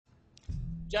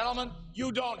Gentlemen,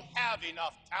 you don't have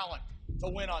enough talent to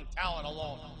win on talent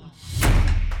alone.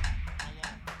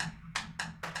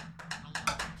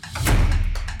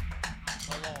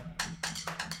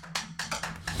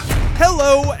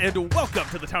 Hello and welcome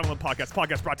to the Town Alone podcast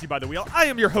brought to you by The Wheel. I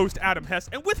am your host, Adam Hess,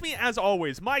 and with me, as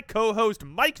always, my co-host,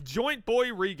 Mike Joint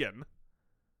Boy Regan.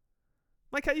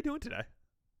 Mike, how you doing today?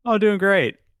 Oh, doing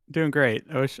great.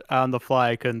 I wish on the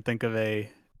fly I couldn't think of a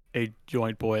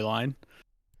Joint Boy line.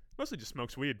 Mostly just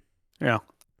smokes weed. Yeah.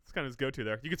 It's kind of his go-to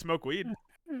there. You could smoke weed.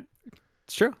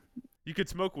 It's true. You could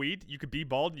smoke weed, you could be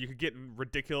bald, you could get in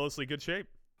ridiculously good shape.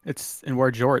 And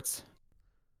wear jorts.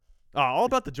 All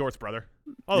about the jorts, brother.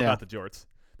 All Yeah. about the jorts.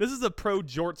 This is a pro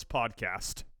jorts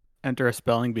podcast. Enter a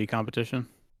spelling bee competition.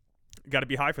 Got to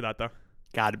be high for that, though.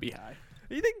 Gotta be high.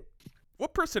 You think,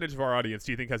 what percentage of our audience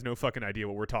do you think has no fucking idea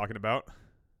what we're talking about?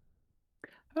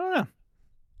 I don't know.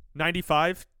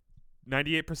 95?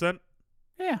 98%?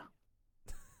 Yeah.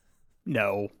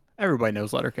 No. Everybody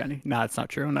knows Letterkenny. Nah, it's not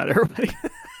true. Not everybody.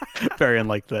 Very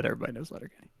unlikely that everybody knows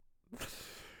Letterkenny.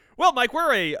 Well, Mike,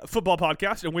 we're a football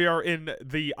podcast, and we are in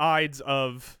the Ides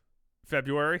of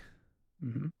February,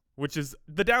 which is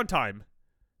the downtime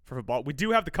for football. We do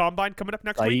have the Combine coming up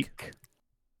next week. Psych.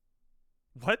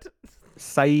 What?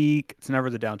 Psych. It's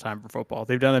never the downtime for football.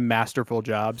 They've done a masterful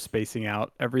job spacing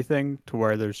out everything to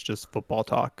where there's just football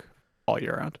talk all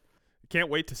year round. Can't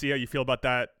wait to see how you feel about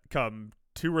that come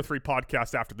 2 or 3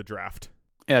 podcasts after the draft.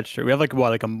 Yeah, it's true. We have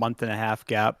like a month and a half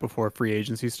gap before free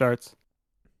agency starts.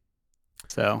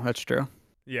 So that's true.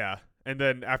 Yeah, and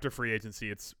then after free agency,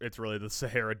 it's really the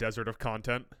Sahara Desert of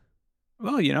content.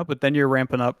 Well, but then you're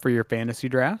ramping up for your fantasy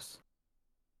drafts.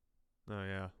 Oh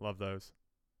yeah, love those.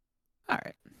 All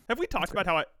right. Have we talked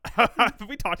about have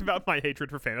we talked about my hatred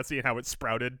for fantasy and how it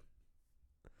sprouted?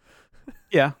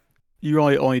 Yeah, you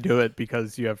only do it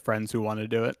because you have friends who want to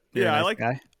do it. You're Yeah, a nice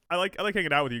guy. I like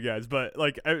hanging out with you guys, but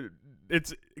like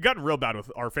it's gotten real bad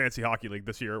with our fantasy hockey league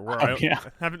this year, where I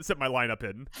haven't set my lineup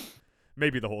in.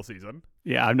 Maybe the whole season.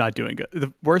 Yeah, I'm not doing good.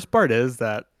 The worst part is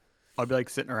that I'll be like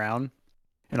sitting around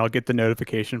and I'll get the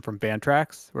notification from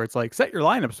Fantrax where it's like, set your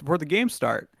lineups before the game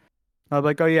start. And I'll be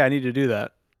like, oh yeah, I need to do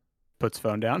that. Puts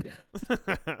phone down.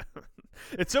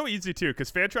 It's so easy too,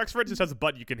 because Fantrax, for instance, has a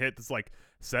button you can hit that's like,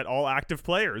 set all active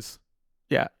players.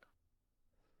 Yeah.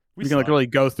 We you can like really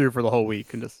go through for the whole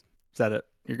week and just set it.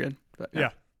 You're good. But,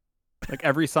 yeah. Like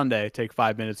every Sunday, take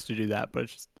 5 minutes to do that, but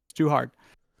it's too hard.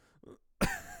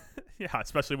 Yeah,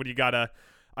 especially when you gotta,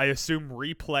 I assume,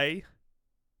 replay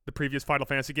the previous Final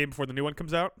Fantasy game before the new one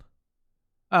comes out?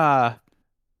 Nah.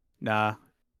 I'm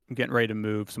getting ready to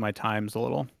move, so my time's a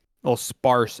little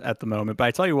sparse at the moment. But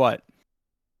I tell you what,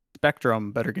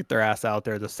 Spectrum better get their ass out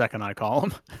there the second I call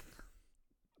them.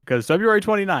 Because February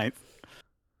 29th,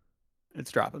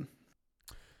 it's dropping.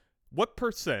 What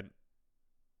percent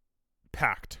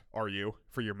packed are you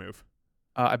for your move?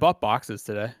 I bought boxes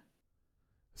today.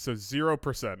 So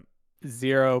 0%.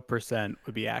 0%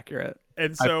 would be accurate.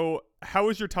 And so how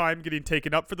is your time getting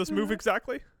taken up for this move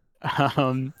exactly?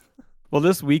 Well,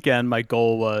 this weekend, my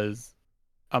goal was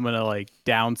I'm going to like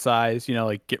downsize,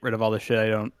 like get rid of all the shit I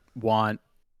don't want,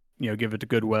 give it to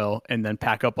Goodwill, and then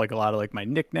pack up like a lot of like my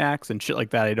knickknacks and shit like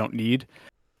that I don't need.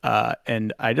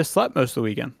 And I just slept most of the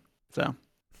weekend. So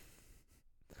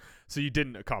you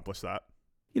didn't accomplish that.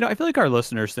 I feel like our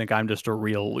listeners think I'm just a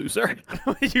real loser.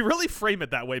 You really frame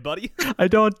it that way, buddy. I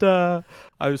don't, I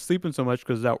was sleeping so much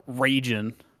because I was out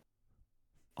raging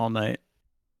all night.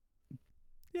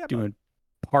 Yeah, doing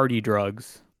party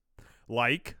drugs.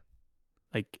 Like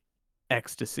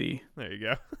ecstasy. There you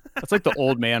go. That's like the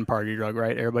old man party drug,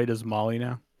 right? Everybody does Molly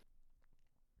now.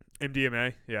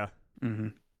 MDMA, yeah. Mm-hmm.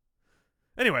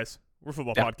 Anyways, we're a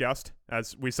football podcast,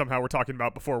 as we somehow were talking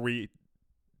about before we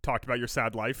talked about your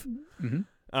sad life. Mm-hmm.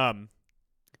 Kind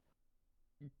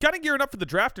of gearing up for the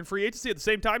draft and free agency at the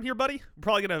same time here, buddy. We're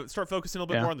probably going to start focusing a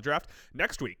little bit more on the draft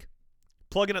next week.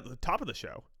 Plugging at the top of the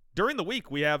show. During the week,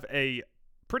 we have a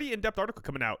pretty in-depth article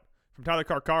coming out from Tyler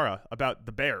Karkara about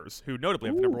the Bears, who notably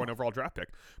have the number 1 overall draft pick.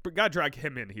 But got to drag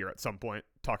him in here at some point,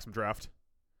 talk some draft.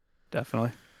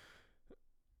 Definitely.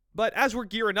 But as we're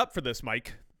gearing up for this,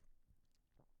 Mike,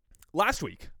 last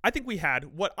week, I think we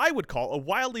had what I would call a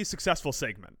wildly successful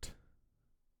segment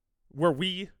where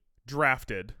we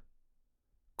drafted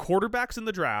quarterbacks in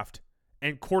the draft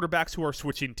and quarterbacks who are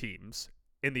switching teams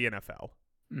in the NFL.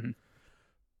 Mm-hmm.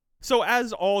 So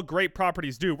as all great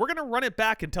properties do, we're going to run it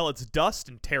back until it's dust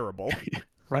and terrible.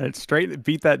 Run it straight,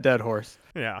 beat that dead horse.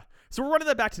 Yeah. So we're running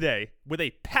that back today with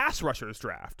a pass rushers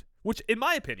draft, which in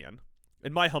my opinion,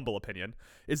 in my humble opinion,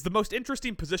 is the most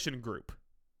interesting position group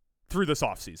through this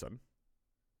offseason.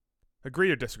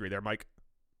 Agree or disagree there, Mike?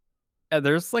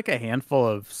 There's like a handful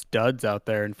of studs out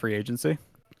there in free agency.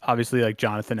 Obviously, like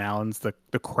Jonathan Allen's the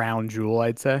crown jewel,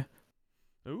 I'd say.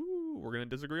 Ooh, we're gonna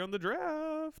disagree on the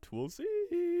draft. We'll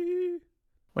see.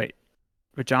 Wait,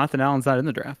 but Jonathan Allen's not in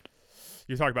the draft.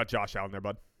 You're talking about Josh Allen there,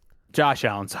 bud. Josh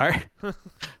Allen, sorry.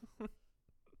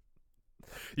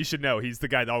 You should know he's the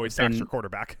guy that always sacks your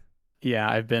quarterback. Yeah,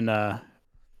 I've been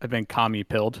commie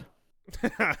pilled.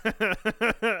 I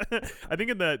think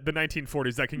in the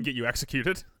 1940s that can get you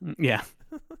executed. Yeah.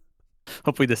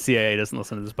 Hopefully the CIA doesn't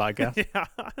listen to this podcast. Yeah.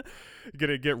 You're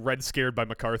gonna get red scared by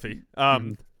McCarthy.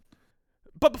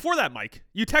 But before that, Mike,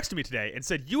 you texted me today and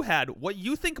said you had what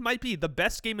you think might be the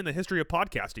best game in the history of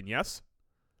podcasting, yes?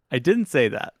 I didn't say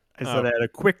that. I said I had a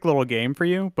quick little game for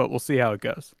you, but we'll see how it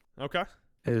goes. Okay.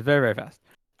 It's very, very fast.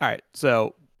 All right.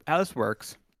 So how this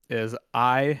works is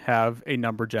I have a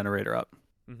number generator up.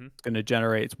 It's going to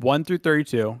generate, it's 1 through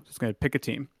 32. It's going to pick a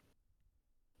team.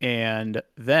 And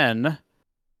then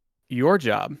your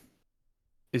job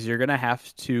is you're going to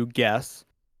have to guess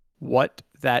what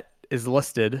that is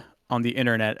listed on the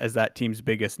internet as that team's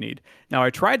biggest need. Now, I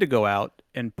tried to go out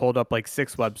and pulled up like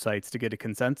 6 websites to get a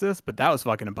consensus, but that was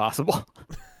fucking impossible.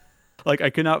 Like, I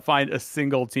could not find a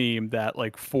single team that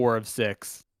like 4 of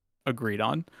 6 agreed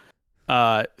on.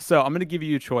 So I'm going to give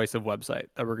you a choice of website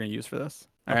that we're going to use for this.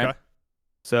 All right.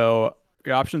 So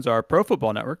your options are Pro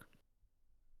Football Network,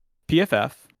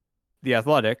 PFF, The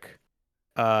Athletic,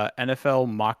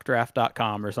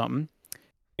 NFLmockdraft.com or something,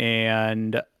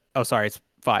 and it's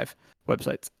 5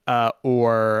 websites,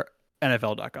 or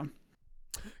NFL.com.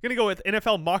 I'm gonna go with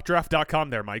NFLmockdraft.com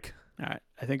there, Mike. All right.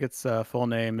 I think its full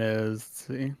name is, let's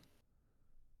see.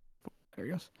 There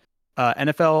he goes.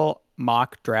 NFL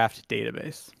Mock Draft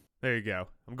Database. There you go.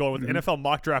 I'm going with NFL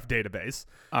Mock Draft Database,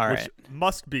 All which right.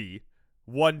 must be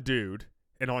one dude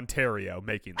in Ontario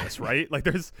making this, right? Like,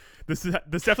 this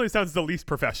definitely sounds the least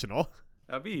professional.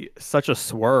 That'd be such a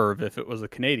swerve if it was a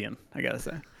Canadian, I gotta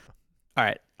say. All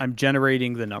right, I'm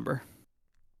generating the number.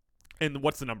 And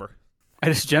what's the number? I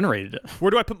just generated it.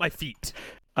 Where do I put my feet?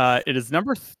 It is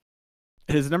number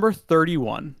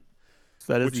 31.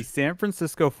 So that is the San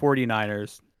Francisco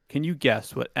 49ers. Can you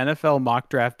guess what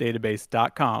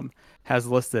NFLmockdraftdatabase.com has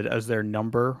listed as their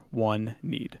number 1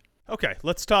 need? Okay,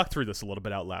 let's talk through this a little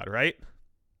bit out loud, right?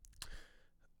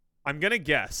 I'm going to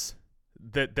guess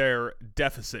that their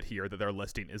deficit here that they're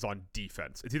listing is on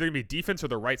defense. It's either going to be defense or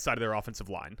the right side of their offensive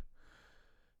line.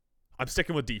 I'm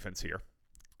sticking with defense here.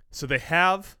 So they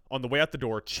have, on the way out the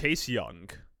door, Chase Young.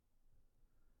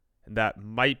 And that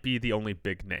might be the only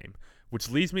big name, which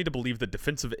leads me to believe the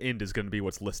defensive end is going to be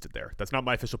what's listed there. That's not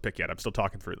my official pick yet. I'm still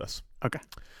talking through this. Okay.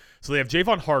 So they have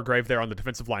Javon Hargrave there on the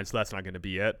defensive line, so that's not going to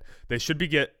be it. They should be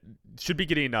getting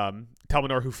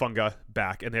Talmador Hufanga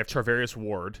back, and they have Charvarius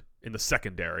Ward in the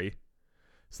secondary,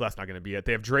 so that's not going to be it.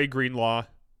 They have Dre Greenlaw.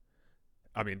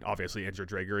 I mean, obviously injured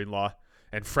Dre Greenlaw,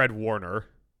 and Fred Warner,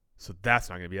 so that's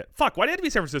not going to be it. Fuck, why did it have to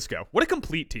be San Francisco? What a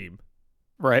complete team.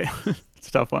 Right. It's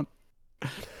a tough one.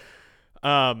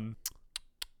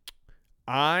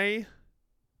 I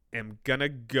am going to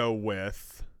go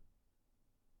with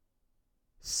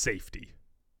safety.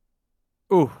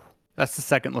 Ooh, that's the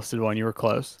second listed one. You were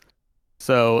close.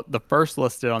 So the first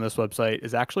listed on this website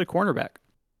is actually cornerback.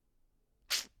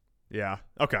 Yeah.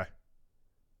 Okay.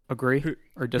 Agree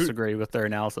or disagree with their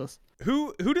analysis?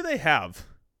 Who do they have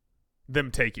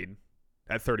them taking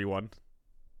at 31?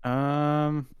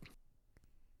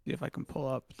 See if I can pull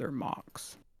up their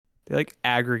mocks. They like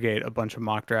aggregate a bunch of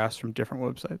mock drafts from different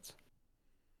websites.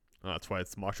 Oh, that's why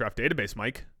it's mock draft database,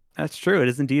 Mike. That's true. It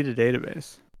is indeed a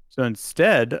database. So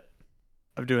instead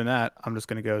of doing that, I'm just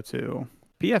going to go to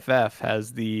PFF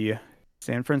has the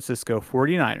San Francisco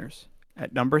 49ers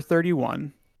at number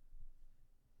 31.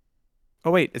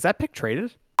 Oh, wait. Is that pick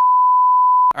traded?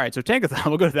 All right. So Tankathon,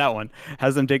 we'll go to that one,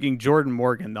 has them taking Jordan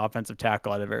Morgan, the offensive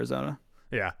tackle out of Arizona.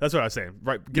 Yeah, that's what I was saying.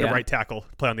 Right, get a right tackle,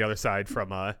 play on the other side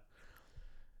from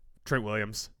Trent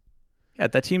Williams. Yeah,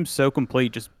 that team's so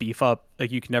complete. Just beef up.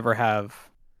 Like, you can never have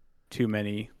too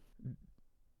many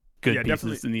good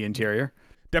pieces in the interior.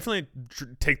 Definitely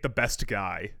take the best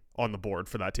guy on the board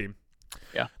for that team.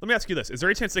 Yeah. Let me ask you this. Is there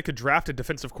any chance they could draft a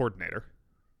defensive coordinator?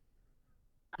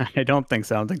 I don't think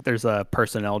so. I don't think there's a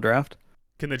personnel draft.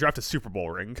 Can they draft a Super Bowl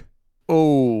ring?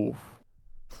 Oh,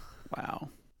 wow.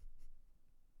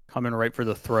 Coming right for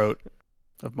the throat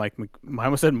of I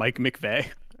almost said Mike McVay.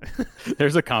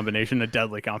 There's a combination, a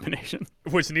deadly combination.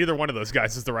 Which neither one of those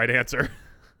guys is the right answer.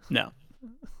 No.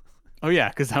 Oh, yeah,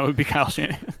 because that would be Kyle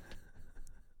Shanahan.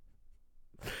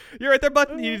 You're right there,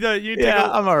 bud. You need to take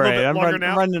I'm all right. I'm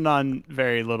now. running on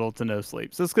very little to no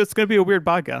sleep. So it's going to be a weird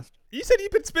podcast. You said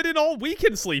you've been spending all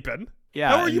weekend sleeping. Yeah.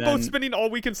 How are you then, both spending all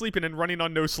weekend sleeping and running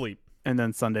on no sleep? And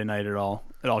then Sunday night, it all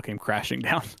came crashing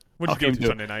down. What'd you do with your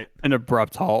Sunday night? An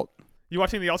abrupt halt. You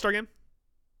watching the All-Star game?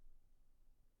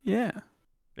 Yeah.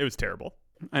 It was terrible.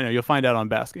 I know. You'll find out on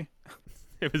Basky.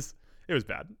 It was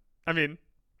bad. I mean,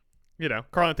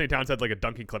 Karl Anthony Towns had like a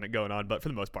dunking clinic going on, but for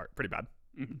the most part, pretty bad.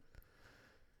 Mm-hmm.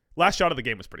 Last shot of the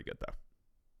game was pretty good though.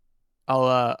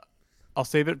 I'll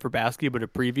save it for Basky, but a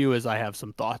preview is I have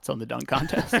some thoughts on the dunk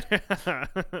contest.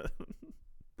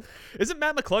 Isn't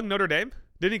Matt McClung Notre Dame?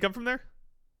 Didn't he come from there?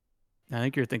 I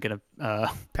think you're thinking of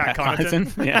Pat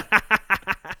Connaughton. Yeah.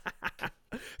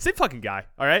 Same fucking guy.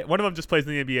 All right. One of them just plays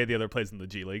in the NBA. The other plays in the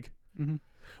G League. Mm-hmm.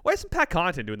 Why isn't Pat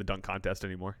Connaughton doing the dunk contest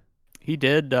anymore? He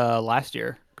did last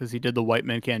year because he did the white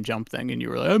man can't jump thing, and you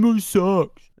were like, "That movie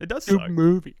sucks." It does Good suck.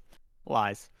 movie.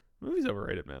 Lies. Movie's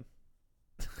overrated, man.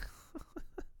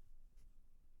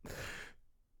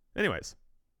 Anyways,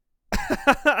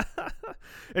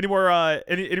 any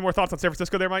more thoughts on San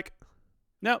Francisco there, Mike?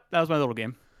 No, that was my little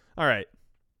game. All right.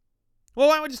 Well,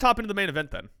 why don't we just hop into the main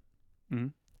event then? Mm-hmm.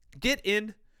 Get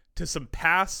into some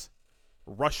pass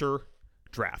rusher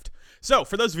draft. So,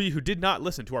 for those of you who did not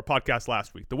listen to our podcast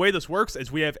last week, the way this works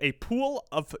is we have a pool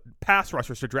of pass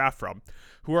rushers to draft from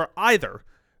who are either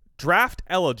draft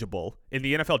eligible in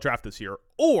the NFL draft this year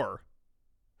or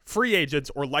free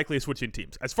agents or likely switching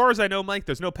teams. As far as I know, Mike,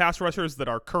 there's no pass rushers that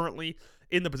are currently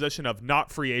in the position of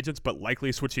not free agents but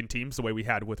likely switching teams the way we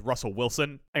had with Russell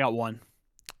Wilson. I got one.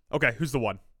 Okay, who's the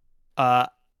one?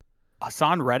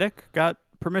 Hassan Reddick got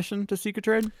permission to seek a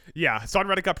trade. Yeah, Hassan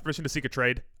Reddick got permission to seek a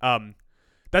trade.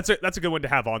 That's a good one to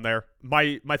have on there.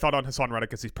 My thought on Hassan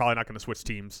Reddick is he's probably not going to switch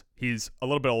teams. He's a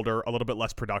little bit older, a little bit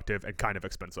less productive, and kind of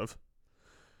expensive.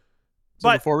 So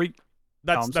but before we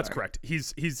that's correct. He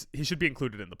should be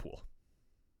included in the pool.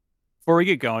 Before we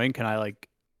get going, can I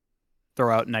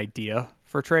throw out an idea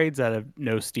for trades that have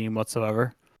no steam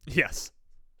whatsoever? Yes.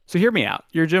 So hear me out.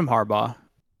 You're Jim Harbaugh.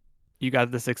 You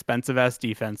got this expensive ass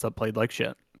defense that played like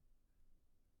shit.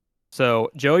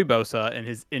 So Joey Bosa and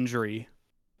his injury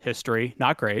history,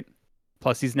 not great.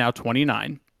 Plus he's now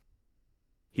 29.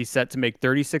 He's set to make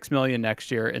 $36 million next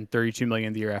year and $32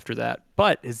 million the year after that.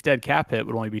 But his dead cap hit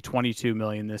would only be $22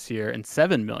 million this year and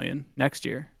 $7 million next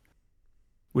year.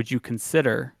 Would you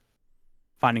consider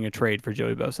finding a trade for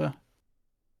Joey Bosa?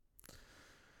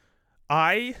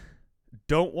 I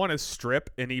don't want to strip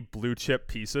any blue chip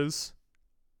pieces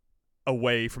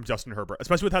away from Justin Herbert,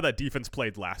 especially with how that defense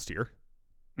played last year.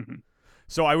 Mm-hmm.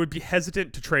 So I would be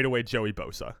hesitant to trade away Joey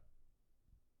Bosa.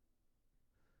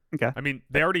 Okay. I mean,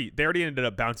 they already ended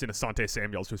up bouncing Asante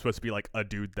Samuels, who's supposed to be like a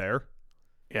dude there.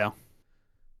 Yeah.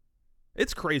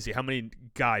 It's crazy how many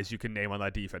guys you can name on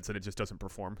that defense and it just doesn't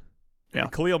perform. Yeah.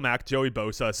 Khalil Mack, Joey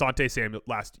Bosa, Asante Samuel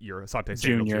last year, Asante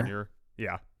Samuel Jr.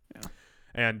 Yeah.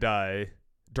 And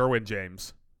Derwin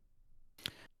James.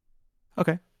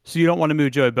 Okay. So you don't want to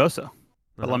move Joey Bosa.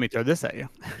 But let me throw this at you.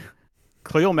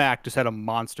 Khalil Mack just had a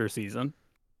monster season.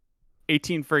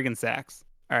 18 friggin' sacks.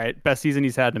 All right. Best season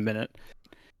he's had in a minute.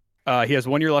 He has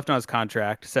 1 year left on his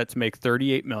contract, set to make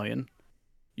 $38 million.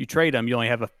 You trade him, you only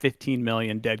have a $15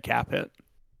 million dead cap hit.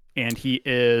 And he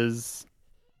is,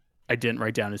 I didn't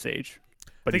write down his age.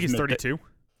 But I think he's 32.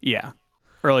 Yeah.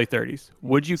 Early 30s.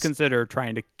 Would you consider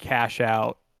trying to cash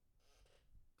out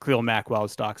Khalil Mack while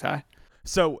his stock's high?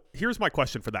 So here's my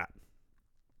question for that.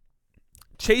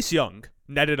 Chase Young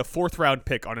netted a 4th round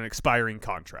pick on an expiring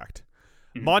contract.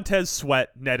 Mm-hmm. Montez Sweat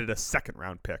netted a 2nd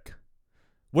round pick.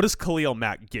 What does Khalil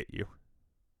Mack get you?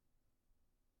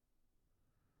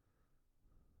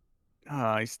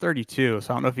 He's 32,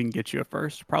 so I don't know if he can get you a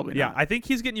first. Probably not. Yeah, I think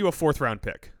he's getting you a 4th round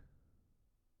pick.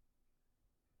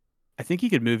 I think he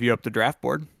could move you up the draft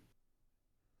board.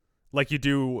 Like you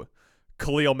do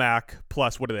Khalil Mack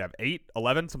plus, what do they have, 8,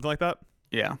 11, something like that?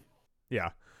 Yeah. Yeah.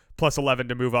 Plus 11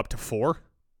 to move up to 4?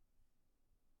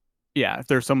 Yeah, if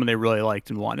there's someone they really liked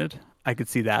and wanted, I could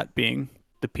see that being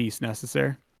the piece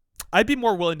necessary. I'd be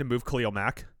more willing to move Khalil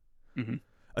Mack,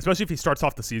 especially if he starts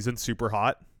off the season super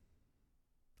hot.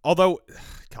 Although,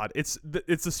 God, it's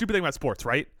the stupid thing about sports,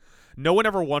 right? No one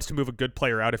ever wants to move a good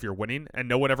player out if you're winning, and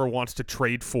no one ever wants to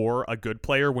trade for a good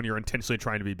player when you're intentionally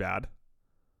trying to be bad.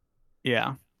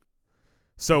 Yeah.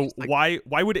 So why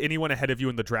would anyone ahead of you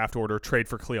in the draft order trade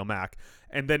for Khalil Mack?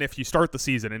 And then if you start the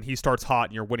season and he starts hot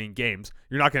and you're winning games,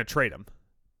 you're not going to trade him,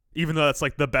 even though that's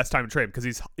like the best time to trade him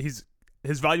because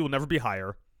his value will never be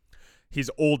higher. He's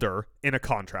older in a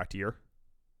contract year.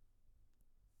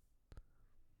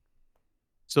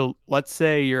 So let's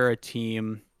say you're a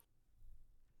team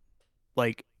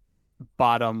like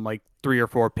bottom like 3 or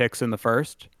 4 picks in the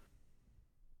first,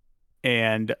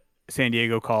 and San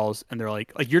Diego calls and they're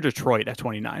like you're Detroit at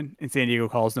 29, and San Diego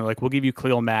calls and they're like, we'll give you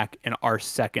Khalil Mack and our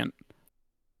second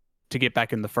to get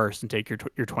back in the first and take your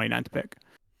 29th pick.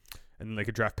 And then they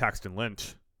could draft Paxton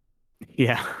Lynch.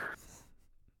 Yeah.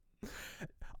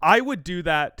 I would do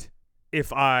that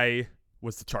if I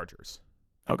was the Chargers.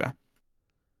 Okay.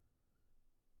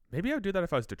 Maybe I would do that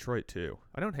if I was Detroit too.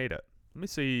 I don't hate it. Let me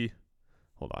see.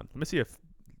 Hold on. Let me see if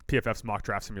PFF's mock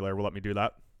draft simulator will let me do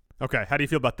that. Okay, how do you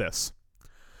feel about this?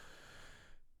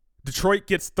 Detroit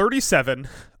gets 37,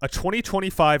 a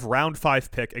 2025 round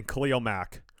 5 pick, and Khalil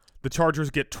Mack. The Chargers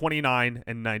get 29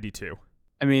 and 92.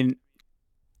 I mean,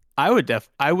 I would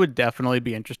definitely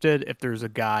be interested if there's a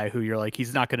guy who you're like,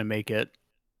 he's not going to make it.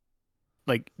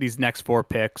 Like these next 4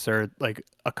 picks or like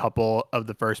a couple of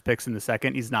the first picks in the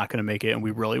second, he's not going to make it, and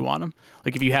we really want him.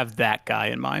 Like if you have that guy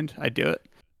in mind, I'd do it.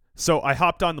 So I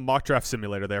hopped on the mock draft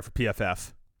simulator there for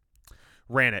PFF.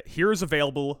 Ran it. Here's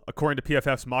available according to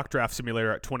PFF's mock draft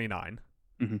simulator at 29.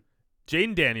 Mm-hmm.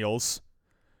 Jane Daniels,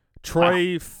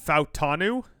 Troy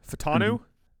Fautanu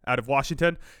out of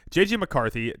Washington, J.J.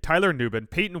 McCarthy, Tyler Nubin,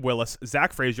 Peyton Willis,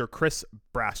 Zach Frazier, Chris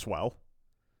Braswell.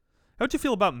 How'd you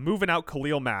feel about moving out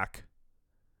Khalil Mack,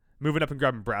 moving up and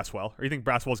grabbing Braswell? Or you think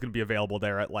Braswell's going to be available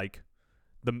there at like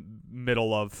the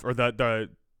middle of, or the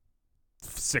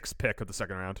 6th pick of the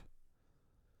second round?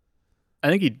 I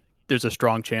think there's a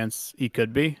strong chance he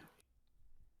could be.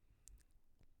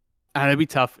 And it'd be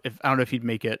tough I don't know if he'd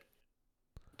make it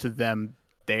to them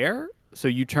there. So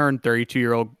you turn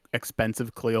 32-year-old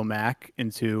expensive Khalil Mack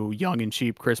into young and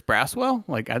cheap Chris Braswell.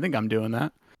 Like, I think I'm doing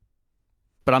that.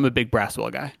 But I'm a big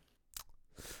Braswell guy.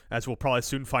 As we'll probably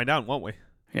soon find out, won't we?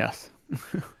 Yes.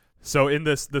 So in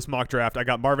this mock draft, I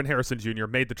got Marvin Harrison Jr.,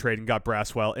 made the trade and got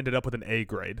Braswell, ended up with an A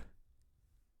grade.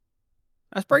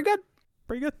 That's pretty good.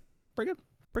 Pretty good.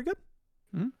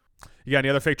 Mm-hmm. You got any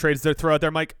other fake trades to throw out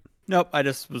there, Mike? Nope. I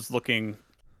just was looking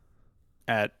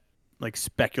at like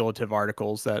speculative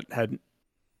articles that had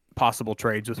possible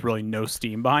trades with really no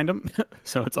steam behind them.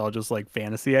 So it's all just like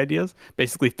fantasy ideas,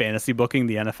 basically fantasy booking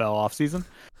the NFL offseason.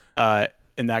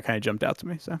 And that kind of jumped out to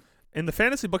me. So in the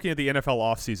fantasy booking of the NFL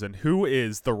offseason, who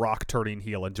is the Rock turning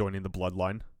heel and joining the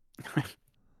bloodline?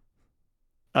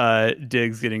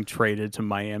 Diggs getting traded to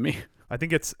Miami. I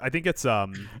think it's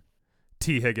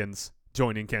T. Higgins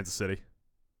joining Kansas City.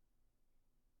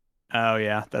 Oh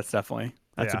yeah, that's a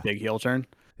big heel turn.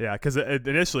 Yeah, because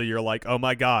initially you're like, oh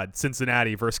my God,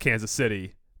 Cincinnati versus Kansas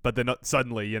City. But then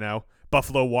suddenly,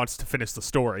 Buffalo wants to finish the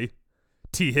story.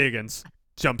 T. Higgins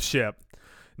jumps ship.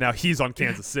 Now he's on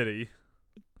Kansas City.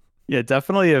 Yeah,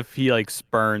 definitely if he like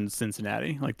spurns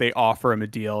Cincinnati. Like they offer him a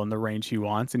deal in the range he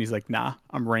wants and he's like, nah,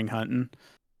 I'm ring hunting.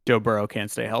 Joe Burrow can't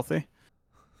stay healthy.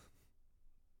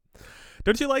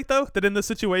 Don't you like, though, that in this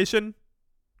situation,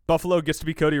 Buffalo gets to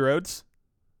be Cody Rhodes?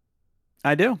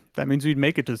 I do. That means we'd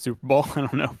make it to the Super Bowl. I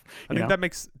don't know. I think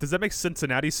does that make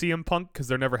Cincinnati CM Punk because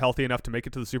they're never healthy enough to make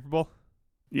it to the Super Bowl?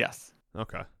 Yes.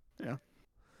 Okay. Yeah.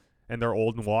 And they're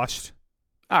old and washed?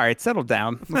 All right, settle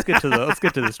down. Let's get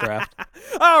to this draft.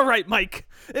 All right, Mike.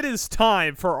 It is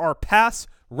time for our pass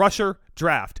rusher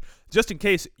draft. Just in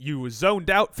case you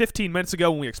zoned out 15 minutes ago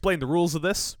when we explained the rules of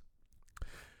this,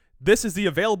 this is the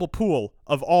available pool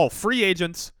of all free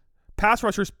agents, pass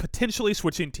rushers potentially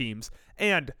switching teams,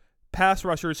 and pass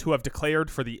rushers who have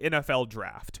declared for the NFL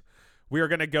draft. We are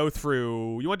going to go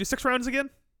through... You want to do 6 rounds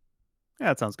again? Yeah,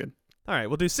 that sounds good. All right,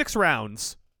 we'll do 6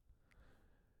 rounds.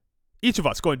 Each of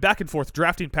us going back and forth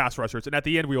drafting pass rushers, and at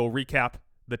the end we will recap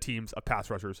the teams of pass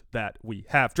rushers that we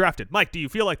have drafted. Mike, do you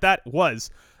feel like that was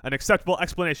an acceptable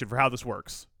explanation for how this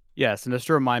works? Yes, and just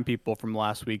to remind people from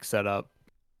last week's setup,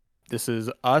 this is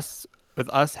us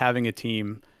having a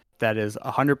team that is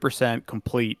 100%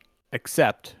 complete,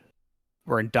 except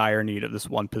we're in dire need of this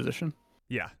one position.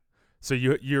 Yeah. So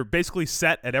you're basically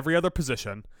set at every other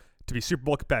position to be Super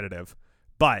Bowl competitive,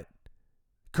 but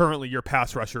currently your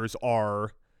pass rushers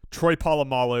are Troy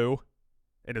Polamalu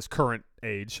in his current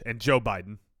age and Joe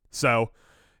Biden. So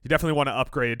you definitely want to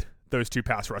upgrade those 2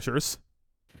 pass rushers.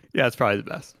 Yeah, it's probably the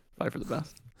best. Probably for the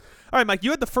best. All right, Mike,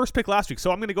 you had the first pick last week,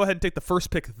 so I'm going to go ahead and take the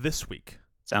first pick this week.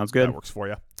 Sounds good. That works for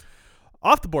you.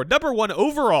 Off the board, number 1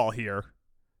 overall here.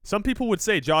 Some people would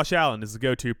say Josh Allen is the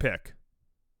go-to pick.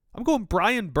 I'm going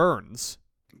Brian Burns.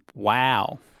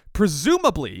 Wow.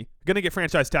 Presumably going to get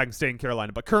franchise tag and stay in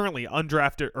Carolina, but currently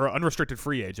undrafted or unrestricted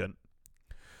free agent.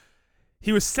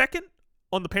 He was second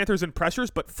on the Panthers in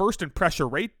pressures, but first in pressure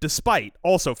rate, despite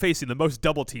also facing the most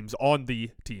double teams on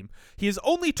the team. He is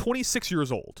only 26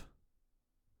 years old.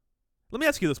 Let me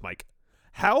ask you this, Mike.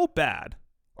 How bad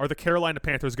are the Carolina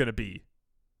Panthers going to be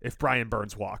if Brian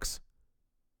Burns walks?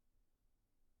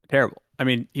 Terrible. I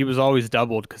mean, he was always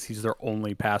doubled because he's their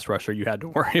only pass rusher you had to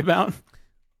worry about.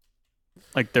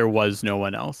 Like, there was no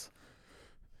one else.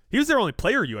 He was their only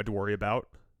player you had to worry about.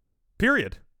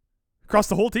 Period. Across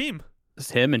the whole team.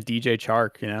 Just him and DJ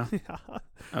Chark, you know? Yeah.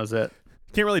 That was it.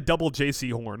 Can't really double J.C.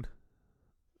 Horn.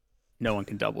 No one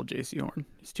can double J.C. Horn.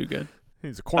 He's too good.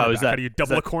 He's a cornerback. How do you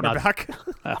double a cornerback?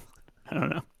 I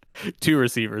don't know. 2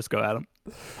 receivers go at him.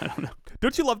 I don't know.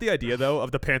 Don't you love the idea, though,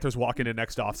 of the Panthers walking in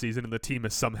next offseason and the team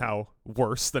is somehow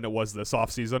worse than it was this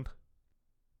offseason?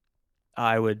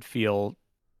 I would feel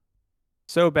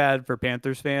so bad for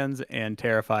Panthers fans and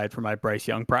terrified for my Bryce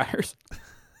Young priors.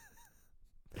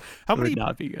 It would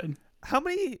not be good. How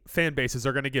many fan bases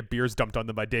are going to get beers dumped on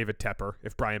them by David Tepper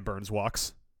if Brian Burns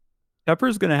walks?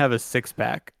 Tepper's going to have a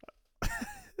 6-pack.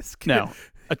 No,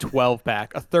 a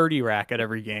 12-pack, a 30-rack at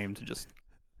every game to just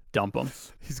dump them.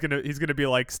 He's gonna be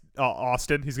like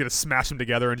Austin. He's gonna smash them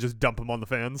together and just dump them on the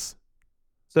fans.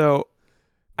 So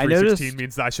I noticed 316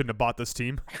 means that I shouldn't have bought this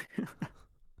team.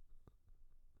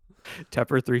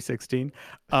 Tepper 316.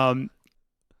 I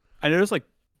noticed like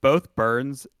both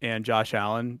Burns and Josh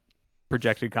Allen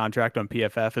projected contract on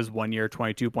PFF is 1 year,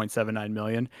 $22.79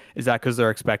 million. Is that because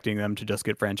they're expecting them to just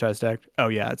get franchise tagged? Oh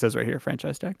yeah, it says right here,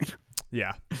 franchise tag.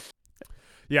 Yeah.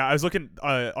 Yeah, I was looking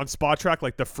on Spot Track,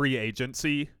 like the free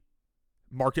agency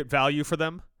market value for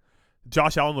them.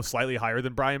 Josh Allen was slightly higher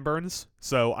than Brian Burns,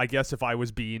 so I guess if I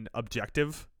was being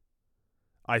objective,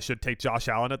 I should take Josh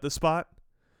Allen at this spot.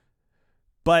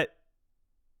 But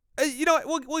you know,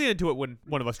 we'll get into it when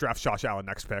one of us drafts Josh Allen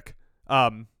next pick.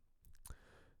 Yeah,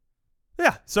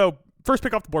 so first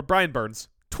pick off the board, Brian Burns.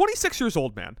 26 years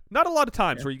old, man. Not a lot of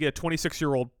times where you get a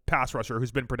 26-year-old pass rusher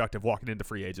who's been productive walking into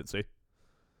free agency.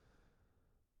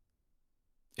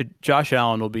 Josh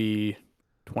Allen will be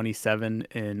 27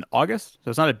 in August, so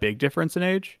it's not a big difference in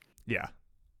age. Yeah.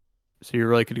 So you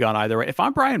really could have gone either way. If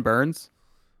I'm Brian Burns,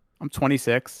 I'm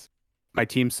 26, my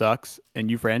team sucks, and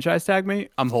you franchise tag me,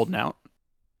 I'm holding out.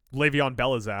 Le'Veon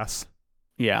Bella's ass.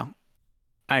 Yeah.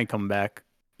 I ain't coming back.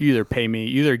 You either pay me,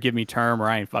 you either give me term, or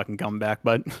I ain't fucking coming back,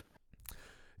 bud.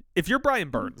 If you're Brian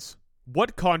Burns,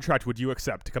 what contract would you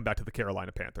accept to come back to the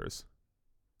Carolina Panthers?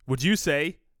 Would you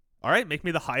say, all right, make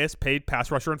me the highest paid pass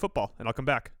rusher in football, and I'll come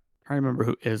back? I remember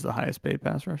who is the highest paid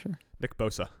pass rusher. Nick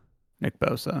Bosa. Nick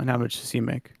Bosa. And how much does he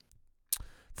make?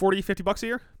 $40-$50 a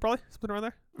year, probably, something around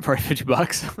there. Probably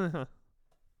 $50.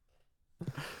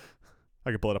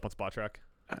 I could pull it up on Spot Track.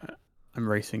 I'm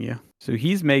racing you. So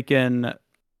he's making,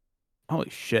 holy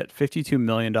shit, $52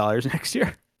 million next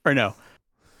year. Or no.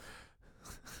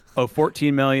 Oh,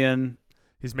 $14 million.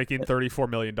 He's making $34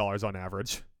 million on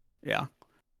average. Yeah.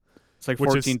 It's like Which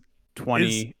 14,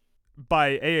 20.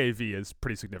 By AAV is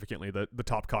pretty significantly the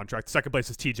top contract. Second place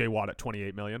is TJ Watt at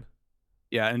 $28 million.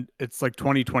 Yeah, and it's like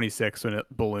 2026 when it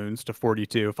balloons to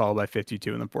 42, followed by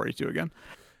 52, and then 42 again.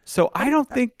 So I don't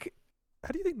think.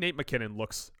 How do you think Nate McKinnon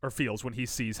looks or feels when he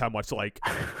sees how much like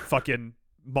fucking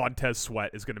Montez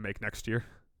Sweat is going to make next year?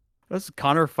 That's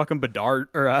Connor fucking Bedard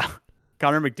or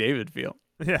Connor McDavid feel.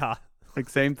 Yeah, like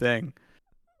same thing.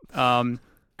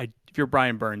 If you're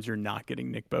Brian Burns, you're not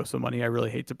getting Nick Bosa money. I really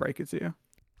hate to break it to you.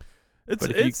 It's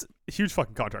a huge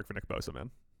fucking contract for Nick Bosa,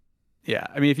 man. Yeah,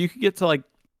 I mean, if you could get to like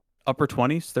upper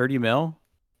 20s, 30 mil,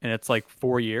 and it's like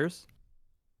 4 years.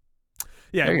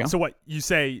 Yeah. So what you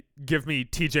say? Give me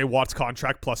TJ Watt's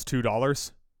contract plus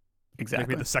 $2. Exactly. Make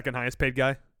me the second highest paid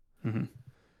guy. Mm-hmm. All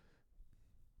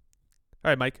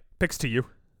right, Mike. Picks to you.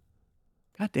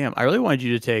 God damn! I really wanted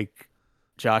you to take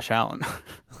Josh Allen,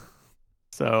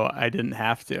 so I didn't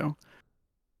have to.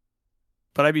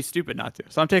 But I'd be stupid not to.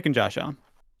 So I'm taking Josh Allen.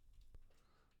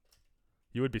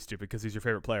 You would be stupid because he's your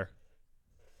favorite player.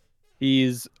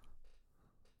 He's,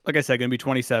 like I said, going to be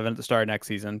 27 at the start of next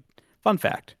season. Fun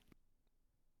fact.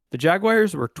 The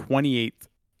Jaguars were 28th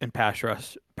in pass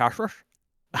rush. All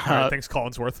right, thanks,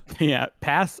 Collinsworth. Yeah,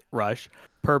 pass rush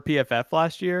per PFF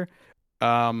last year.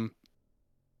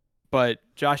 But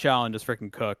Josh Allen just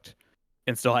freaking cooked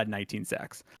and still had 19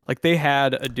 sacks. Like, they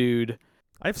had a dude.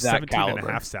 I have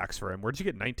 17.5 sacks for him. Where'd you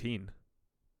get 19?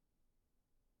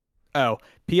 Oh,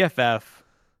 PFF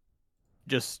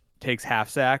just takes half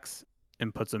sacks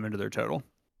and puts them into their total.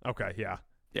 Okay, yeah.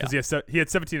 Because he had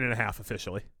 17.5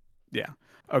 officially. Yeah.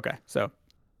 Okay, so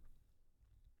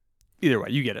either way,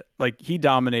 you get it. Like, he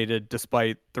dominated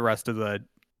despite the rest of the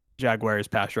Jaguars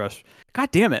pass rush. God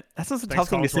damn it. That's just a tough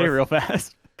thing to say real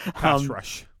fast. Pass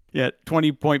rush. Yeah,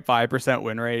 20.5%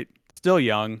 win rate. Still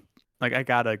young. Like, I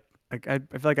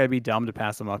feel like I'd be dumb to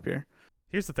pass him up here.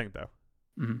 Here's the thing, though.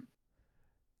 Mm-hmm.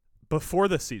 Before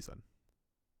this season,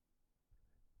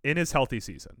 in his healthy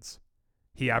seasons,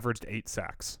 he averaged 8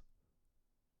 sacks.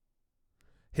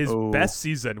 His best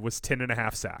season was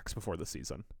 10.5 sacks before the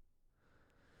season.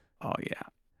 Oh, yeah.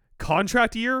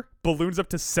 Contract year balloons up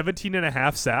to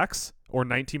 17.5 sacks, or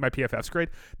 19 by PFF's grade.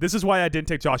 This is why I didn't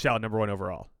take Josh Allen number 1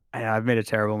 overall. I've made a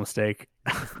terrible mistake.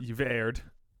 You've erred.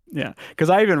 Yeah, because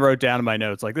I even wrote down in my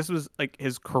notes, like, this was like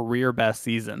his career best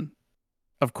season.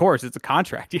 Of course, it's a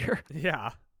contract year.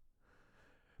 Yeah.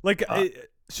 Like,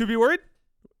 should we be worried?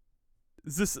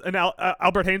 Is this an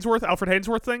Alfred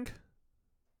Hainsworth thing?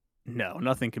 No,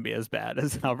 nothing can be as bad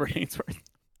as Albert Hainsworth.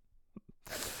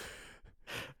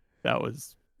 That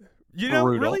was brutal.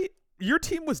 Really, your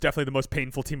team was definitely the most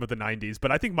painful team of the 90s,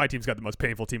 but I think my team's got the most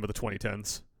painful team of the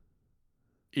 2010s.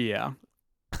 Yeah.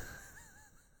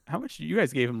 How much you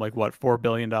guys gave him? Like, what, $4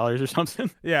 billion or something?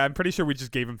 Yeah, I'm pretty sure we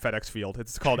just gave him FedEx Field.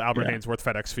 It's called Albert Hainsworth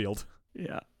FedEx Field.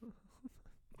 Yeah.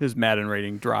 His Madden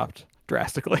rating dropped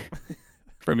drastically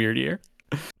from year to year.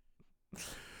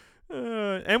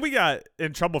 And we got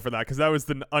in trouble for that because that was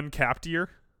the uncapped year.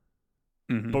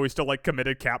 Mm-hmm. But we still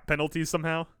committed cap penalties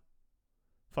somehow.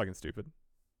 Fucking stupid.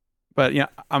 But yeah,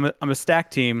 I'm a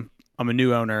stack team. I'm a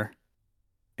new owner,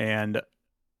 and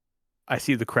I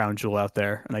see the crown jewel out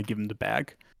there, and I give him the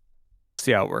bag.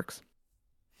 See how it works.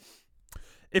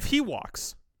 If he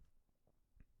walks,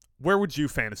 where would you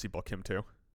fantasy book him to?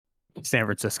 San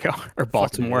Francisco or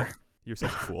Baltimore. You're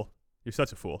such a fool. You're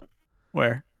such a fool.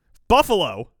 Where?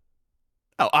 Buffalo.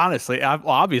 Oh, honestly,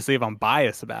 obviously, if I'm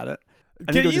biased about it.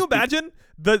 Can you imagine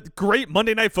the great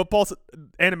Monday Night Football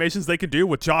animations they can do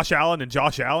with Josh Allen and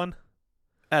Josh Allen?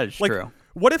 That is true.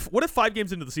 What if 5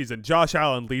 games into the season, Josh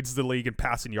Allen leads the league in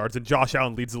passing yards and Josh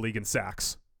Allen leads the league in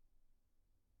sacks?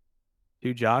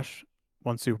 Dude, Josh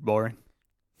won Super Bowl ring.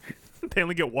 They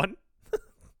only get one?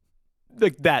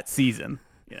 Like that season.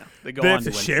 Yeah. They go on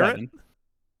to win share 7.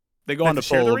 They go on to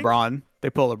pull LeBron. They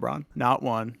pull LeBron. Not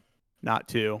 1, not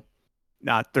 2,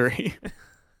 not 3.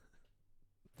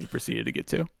 He proceeded to get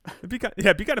 2. It'd be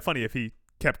kind of funny if he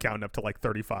kept counting up to like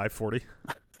 35, 40.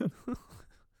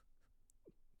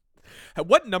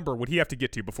 What number would he have to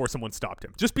get to before someone stopped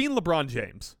him? Just being LeBron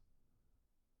James.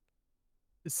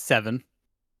 7.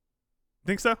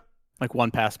 Think so? Like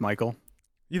 1 past Michael.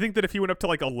 You think that if he went up to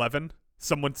like 11,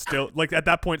 someone still, like at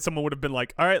that point, someone would have been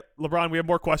like, all right, LeBron, we have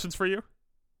more questions for you?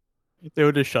 They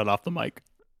would just shut off the mic.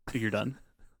 You're done.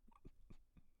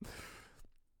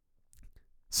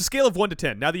 So scale of 1 to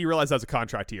 10, now that you realize that was a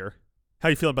contract year, how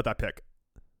you feeling about that pick?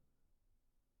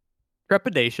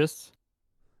 Trepidatious.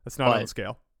 That's not on the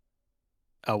scale.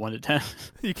 Oh, 1 to 10.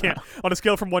 You can't. On a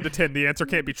scale from 1 to 10, the answer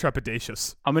can't be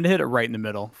trepidatious. I'm going to hit it right in the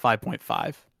middle,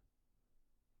 5.5.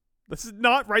 This is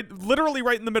not right. Literally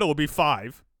right in the middle would be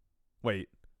 5. Wait.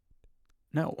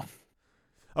 No.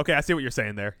 Okay, I see what you're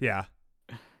saying there. Yeah.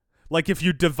 Like if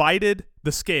you divided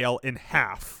the scale in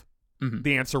half,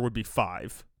 the answer would be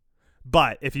 5.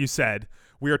 But if you said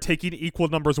we are taking equal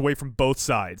numbers away from both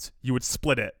sides, you would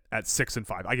split it at 6 and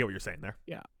 5. I get what you're saying there.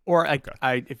 Yeah. Or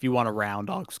if you want to round,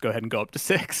 I'll just go ahead and go up to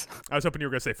 6. I was hoping you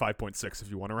were going to say 5.6 if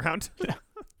you want to round. Yeah.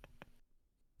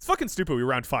 It's fucking stupid we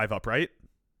round 5 up, right?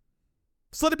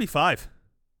 Just let it be 5.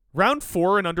 Round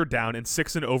 4 and under down and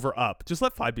 6 and over up. Just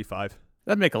let 5 be 5.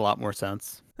 That'd make a lot more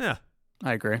sense. Yeah.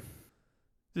 I agree.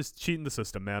 Just cheating the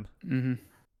system, man. Mm-hmm.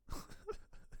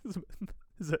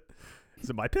 Is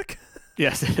it my pick?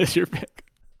 Yes, it is your pick.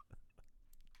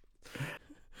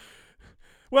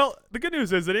 Well, the good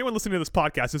news is that anyone listening to this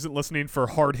podcast isn't listening for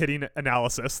hard-hitting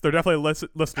analysis. They're definitely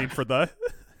listening for the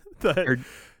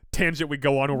tangent we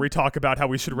go on where we talk about how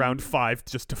we should round 5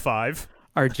 just to 5.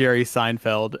 Our Jerry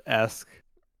Seinfeld-esque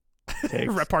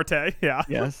takes. Repartee, yeah.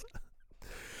 Yes.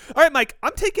 All right, Mike,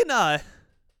 I'm taking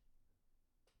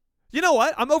you know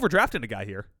what? I'm overdrafting a guy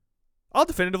here. I'll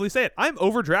definitively say it. I'm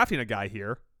overdrafting a guy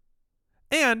here.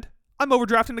 And I'm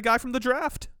overdrafting a guy from the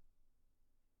draft.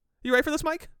 You ready for this,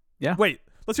 Mike? Yeah. Wait,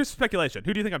 let's hear some speculation.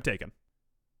 Who do you think I'm taking?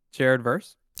 Jared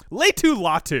Verse? Laitu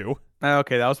Latu.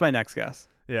 Okay, that was my next guess.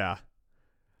 Yeah.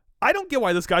 I don't get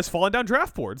why this guy's falling down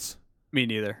draft boards. Me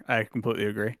neither. I completely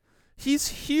agree. He's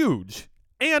huge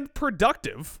and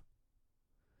productive.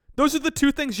 Those are the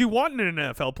 2 things you want in an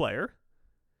NFL player.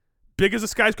 Big as a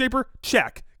skyscraper?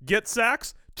 Check. Get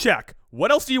sacks? Check. What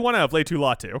else do you want out of Laitu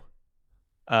Latu?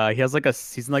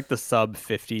 He's in like the sub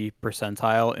 50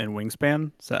 percentile in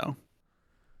wingspan, so.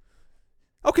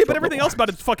 Okay, but everything else about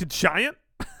it's fucking giant.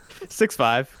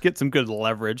 6'5", get some good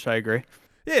leverage. I agree.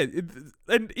 Yeah,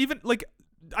 and even like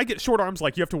I get short arms.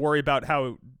 Like you have to worry about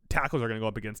how tackles are going to go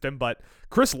up against him. But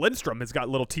Chris Lindstrom has got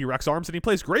little T-Rex arms, and he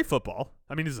plays great football.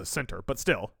 I mean, he's a center, but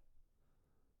still,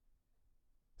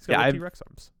 he's got little T-Rex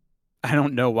arms. I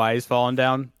don't know why he's fallen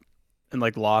down and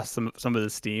like lost some of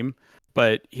his steam,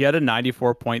 but he had a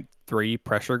 94.3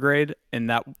 pressure grade, and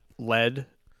that led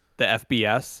the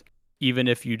FBS, even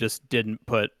if you just didn't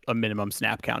put a minimum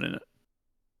snap count in it.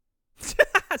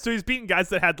 So he's beating guys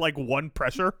that had like one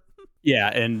pressure. Yeah,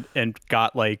 and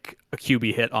got like a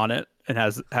QB hit on it,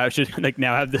 and should like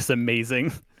now have this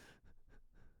amazing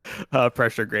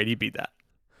pressure grade. He beat that.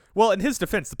 Well, in his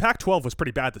defense, the Pac-12 was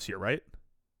pretty bad this year, right?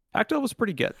 Pac-12 was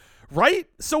pretty good. Right?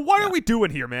 So what are we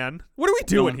doing here, man? What are we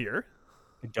doing here?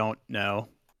 I don't know.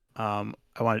 I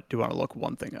want to look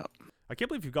one thing up. I can't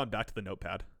believe you've gone back to the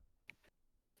notepad.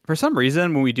 For some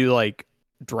reason, when we do like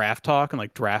draft talk and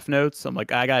like draft notes, I'm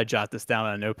like, I gotta jot this down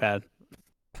on a notepad.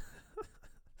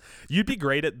 You'd be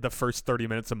great at the first 30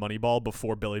 minutes of Moneyball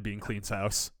before Billy Bean cleans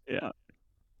house. Yeah.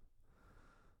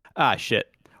 Ah,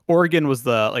 shit. Oregon was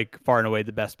the like far and away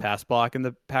the best pass block in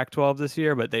the Pac-12 this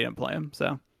year, but they didn't play him,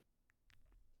 so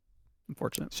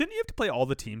unfortunate. Shouldn't you have to play all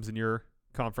the teams in your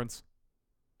conference?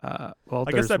 Well,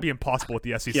 I guess that'd be impossible with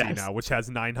the SEC Yes. now, which has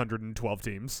 912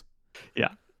 teams. Yeah.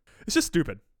 It's just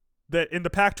stupid that in the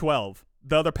Pac-12,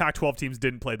 the other Pac-12 teams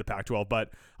didn't play the Pac-12, but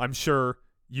I'm sure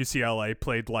UCLA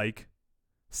played like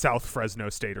South Fresno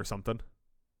State or something.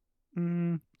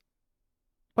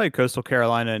 Played Coastal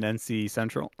Carolina and NC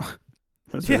Central.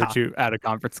 Those are the two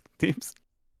out-of-conference teams.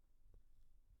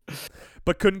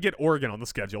 But couldn't get Oregon on the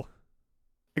schedule.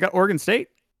 I got Oregon State.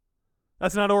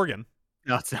 That's not Oregon.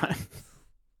 No, it's not.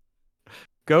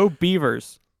 Go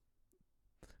Beavers.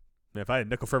 Man, if I had a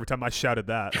nickel for every time I shouted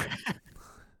that,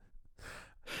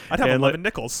 I'd have 11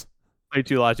 nickels.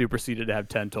 Laitu Latu proceeded to have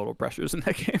 10 total pressures in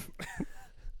that game.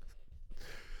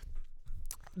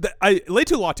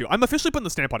 Laitu Latu, I'm officially putting the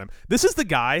stamp on him. This is the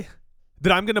guy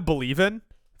that I'm going to believe in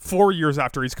 4 years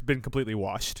after he's been completely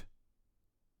washed.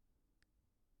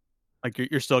 Like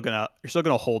you're still gonna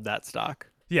hold that stock.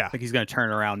 Yeah, like he's gonna turn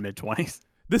around mid-20s.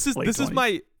 This is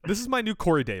my new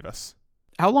Corey Davis.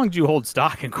 How long do you hold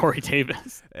stock in Corey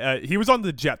Davis? He was on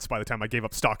the Jets by the time I gave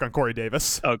up stock on Corey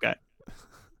Davis. Okay,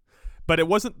 but it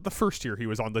wasn't the first year he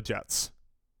was on the Jets.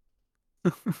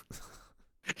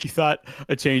 You thought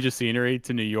a change of scenery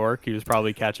to New York? He was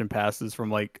probably catching passes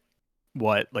from like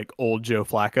old Joe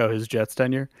Flacco, his Jets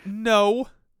tenure? No,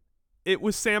 it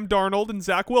was Sam Darnold and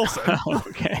Zach Wilson.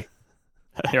 Okay.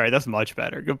 All right, that's much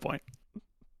better. Good point.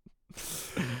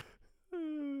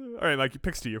 All right, Mike,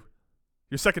 picks to you.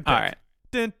 Your second pick. All right.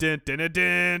 Dun, dun, dun, dun,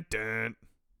 dun, dun,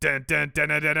 dun, dun, dun,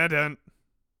 dun, dun, dun.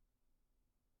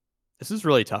 This is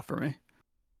really tough for me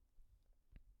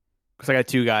because I got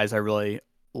two guys I really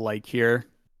like here,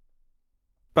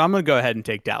 but I'm gonna go ahead and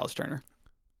take Dallas Turner.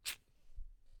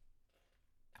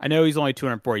 I know he's only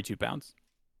 242 pounds,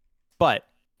 but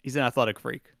he's an athletic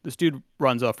freak. This dude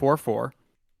runs a 4.4.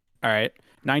 All right,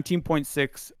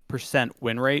 19.6%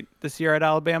 win rate this year at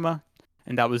Alabama,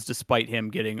 and that was despite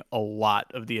him getting a lot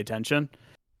of the attention.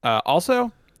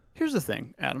 Also, here's the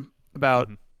thing, Adam, about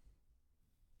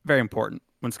very important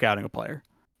when scouting a player,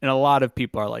 and a lot of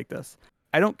people are like this.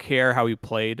 I don't care how he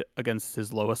played against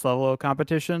his lowest level of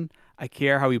competition. I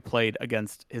care how he played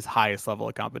against his highest level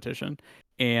of competition.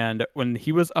 And when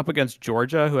he was up against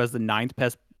Georgia, who has the ninth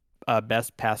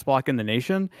best pass block in the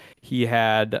nation, he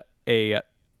had a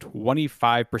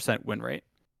 25% win rate.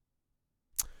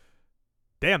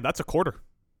 Damn, that's a quarter.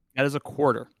 That is a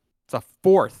quarter. It's a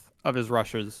fourth of his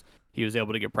rushes he was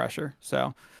able to get pressure.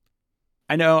 So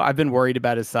I know I've been worried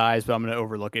about his size, but I'm going to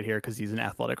overlook it here because he's an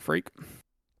athletic freak.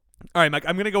 All right, Mike,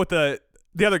 I'm going to go with the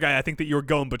other guy I think that you were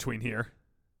going between here.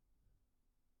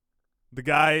 The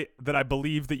guy that I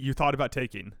believe that you thought about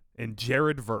taking, and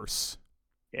Jared Verse.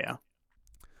 Yeah.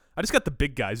 I just got the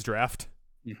big guys draft.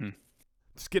 Mm-hmm.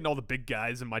 Just getting all the big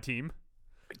guys in my team.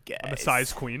 Big guys. I'm a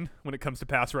size queen when it comes to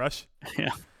pass rush. Yeah.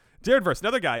 Jared Verse,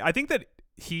 another guy. I think that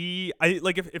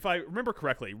if I remember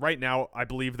correctly, right now I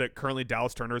believe that currently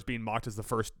Dallas Turner is being mocked as the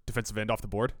first defensive end off the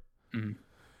board. Mm-hmm.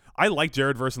 I like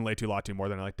Jared Verse and Laitu Latu more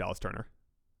than I like Dallas Turner.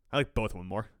 I like both of them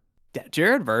more. Yeah,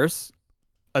 Jared Verse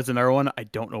as another one. I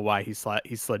don't know why he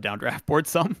slid down draft board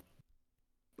some.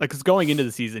 Like, because going into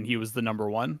the season, he was the number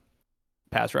one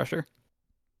pass rusher.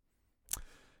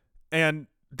 And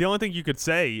the only thing you could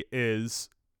say is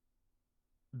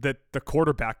that the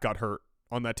quarterback got hurt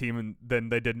on that team, and then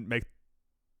they didn't make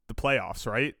the playoffs,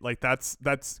 right? Like that's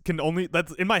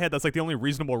in my head, that's like the only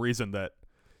reasonable reason that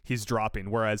he's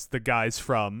dropping, whereas the guys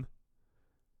from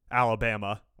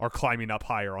Alabama are climbing up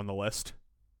higher on the list.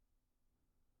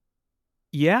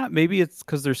 Yeah, maybe it's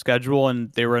because their schedule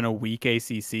and they were in a weak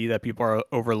ACC that people are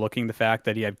overlooking the fact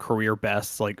that he had career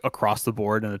bests like across the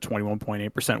board and a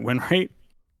 21.8% win rate.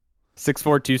 6'4",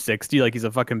 260, like he's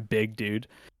a fucking big dude.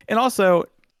 And also,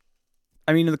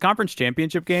 I mean, in the conference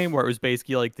championship game where it was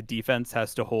basically like the defense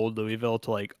has to hold Louisville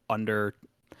to like under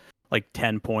like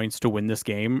 10 points to win this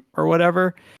game or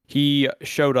whatever. He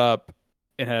showed up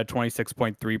and had a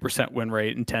 26.3% win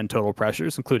rate and 10 total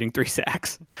pressures, including 3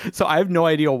 sacks. So I have no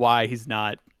idea why he's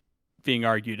not being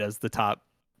argued as the top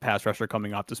pass rusher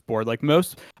coming off this board. Like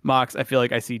most mocks, I feel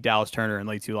like I see Dallas Turner and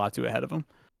Laiatu Latu ahead of him.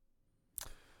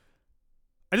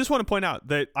 I just want to point out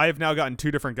that I have now gotten 2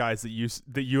 different guys that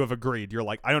you have agreed. You're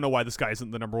like, I don't know why this guy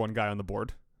isn't the number 1 guy on the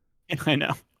board. I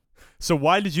know. So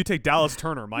why did you take Dallas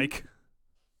Turner, Mike?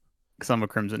 Because I'm a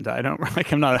Crimson Tide.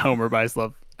 I'm not a homer, but I just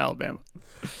love Alabama.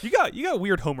 You got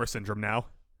weird homer syndrome now.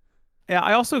 Yeah,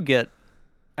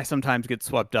 I sometimes get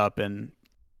swept up in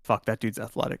fuck that dude's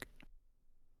athletic.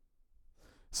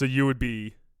 So you would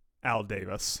be Al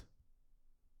Davis.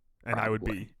 And Probably. I would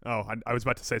be. Oh, I was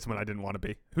about to say someone I didn't want to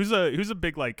be. Who's a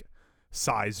big like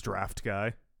size draft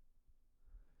guy?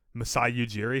 Masai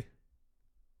Ujiri?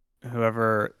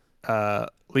 Whoever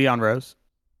Leon Rose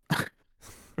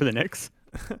for the Knicks.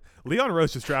 Leon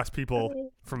Rose just drafts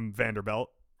people from Vanderbilt.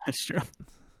 That's true.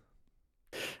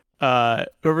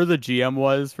 Whoever the GM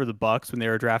was for the Bucks when they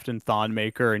were drafting Thon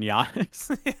Maker and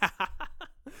Giannis.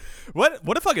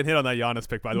 What a fucking hit on that Giannis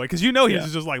pick, by the way, because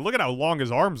he's just like, look at how long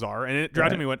his arms are, and it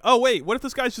drafted me went, oh wait, what if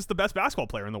this guy's just the best basketball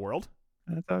player in the world?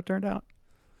 That's how it turned out.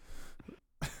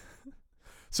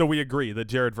 So we agree that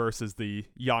Jared Verse is the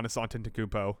Giannis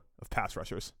Antetokounmpo of pass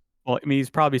rushers. Well, I mean, he's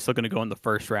probably still going to go in the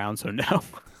first round, so no.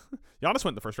 Giannis went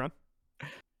in the first round.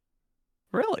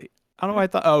 Really? I don't know why I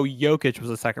thought. Oh, Jokic was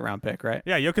a second round pick, right?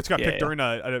 Yeah, Jokic got picked during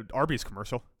a Arby's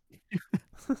commercial.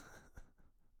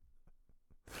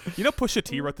 You know Pusha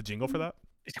T wrote the jingle for that?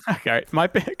 Okay, my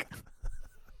pick.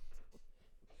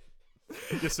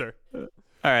 Yes, sir. All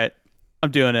right, I'm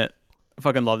doing it. I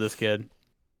fucking love this kid.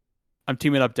 I'm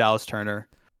teaming up Dallas Turner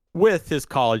with his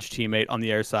college teammate on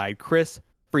the air side, Chris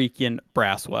freaking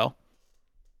Braswell.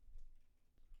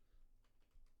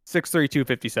 6'3",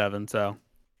 257, so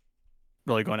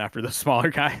really going after the smaller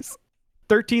guys.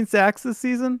 13 sacks this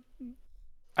season.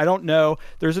 I don't know.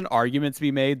 There's an argument to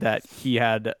be made that he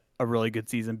had a really good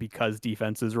season because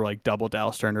defenses were like double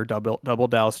Dallas Turner, double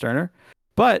Dallas Turner.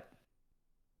 But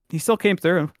he still came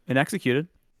through and executed.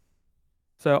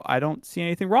 So I don't see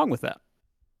anything wrong with that.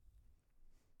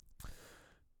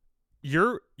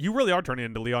 You really are turning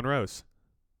into Leon Rose.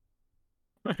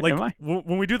 Like, Am I?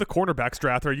 when we do the cornerbacks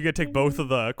draft, are you going to take both of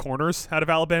the corners out of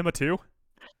Alabama too?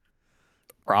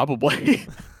 Probably.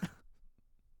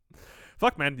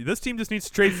 Fuck, man. This team just needs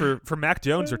to trade for Mac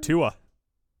Jones or Tua.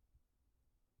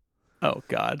 Oh,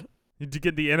 God. To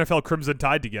get the NFL Crimson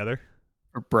Tide together.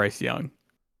 Or Bryce Young.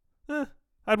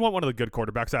 I'd want one of the good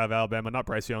quarterbacks out of Alabama, not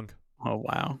Bryce Young. Oh,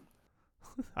 wow.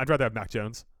 I'd rather have Mac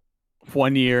Jones.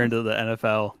 1 year into the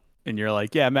NFL, and you're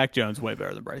like, yeah, Mac Jones way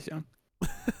better than Bryce Young.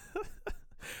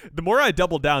 The more I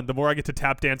double down, the more I get to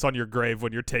tap dance on your grave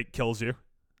when your take kills you.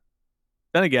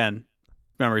 Then again,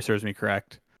 memory serves me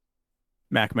correct.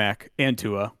 Mac and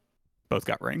Tua both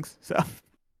got rings, so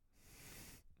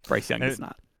Bryce Young does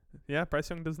not. Yeah, Bryce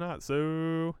Young does not.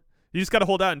 So you just got to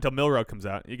hold out until Milroe comes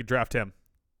out. You can draft him.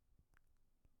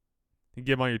 You can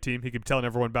get him on your team. He can be telling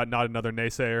everyone about not another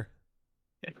naysayer.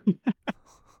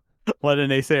 Let a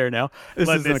naysayer know. This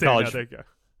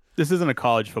isn't a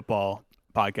college football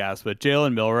podcast, but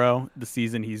Jalen Milroe, the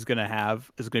season he's going to have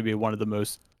is going to be one of the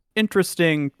most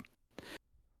interesting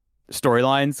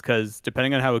storylines because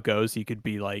depending on how it goes, he could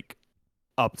be like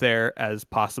up there as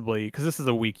possibly, because this is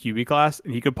a weak QB class,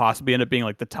 and he could possibly end up being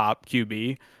like the top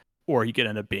QB, or he could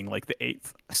end up being like the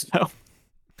 8th. So it's going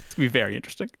to be very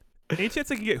interesting. Any chance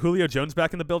they can get Julio Jones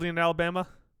back in the building in Alabama?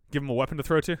 Give him a weapon to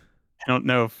throw to? I don't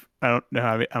know how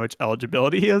much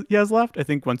eligibility he has left. I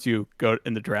think once you go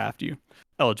in the draft,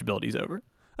 eligibility's over.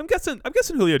 I'm guessing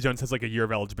Julio Jones has like a year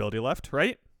of eligibility left,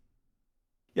 right?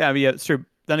 Yeah, I mean, yeah, it's true.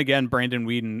 Then again, Brandon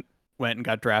Weeden went and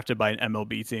got drafted by an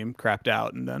MLB team, crapped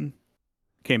out, and then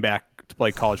came back to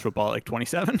play college football at like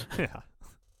 27. Yeah.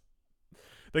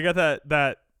 They got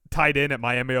that tight end at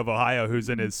Miami of Ohio who's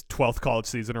in his 12th college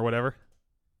season or whatever.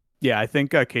 Yeah, I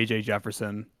think KJ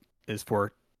Jefferson is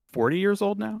 40 years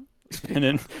old now. He's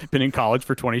been in college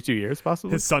for 22 years,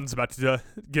 possibly. His son's about to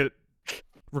get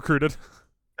recruited.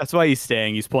 That's why he's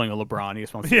staying. He's pulling a LeBron. He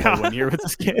just wants to play 1 year with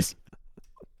this kid.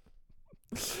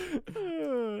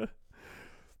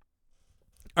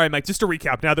 All right, Mike, just to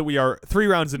recap, now that we are 3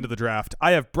 rounds into the draft,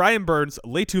 I have Brian Burns,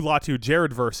 Laiatu Latu,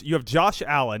 Jared Verse. You have Josh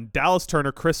Allen, Dallas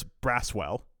Turner, Chris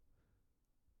Braswell.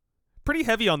 Pretty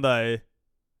heavy on the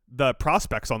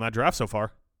prospects on that draft so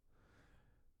far.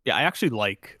 Yeah, I actually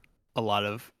like a lot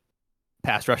of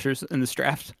pass rushers in this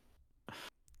draft.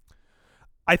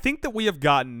 I think that we have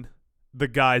gotten the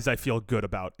guys I feel good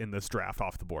about in this draft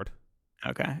off the board.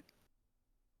 Okay.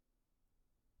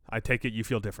 I take it you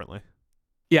feel differently.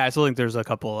 Yeah, I still think there's a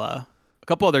couple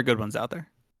other good ones out there.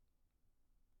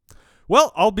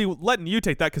 Well, I'll be letting you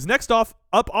take that because next off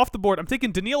the board, I'm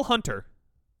taking Danielle Hunter.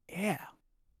 Yeah.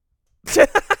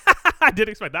 I didn't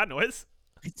expect that noise.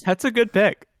 That's a good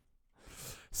pick.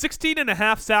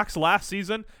 16.5 sacks last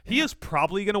season. He is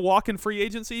probably going to walk in free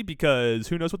agency because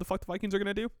who knows what the fuck the Vikings are going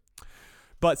to do.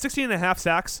 But 16.5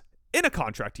 sacks in a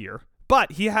contract year.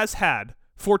 But he has had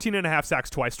 14.5 sacks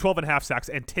twice, 12.5 sacks,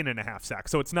 and 10.5 sacks.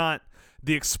 So it's not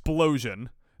the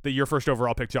explosion that your first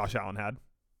overall pick Josh Allen had.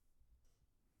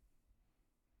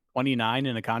 29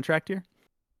 in a contract year?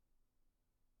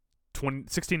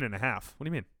 16.5. What do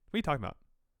you mean? What are you talking about?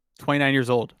 29 years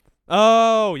old.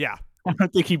 Oh, yeah. I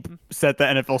don't think he set the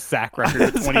NFL sack record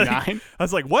at 29. I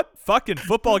was like, what fucking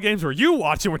football games were you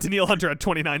watching where Danielle Hunter had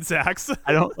 29 sacks?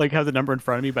 I don't have the number in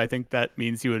front of me, but I think that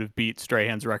means he would have beat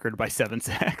Strahan's record by 7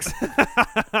 sacks.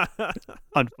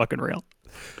 Unfucking real.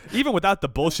 Even without the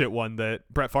bullshit one that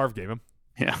Brett Favre gave him.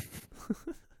 Yeah.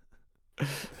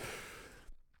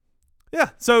 Yeah,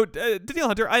 so Danielle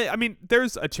Hunter, I mean,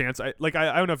 there's a chance. I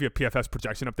don't know if you have PFF's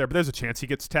projection up there, but there's a chance he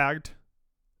gets tagged.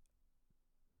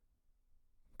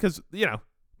 Because,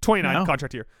 29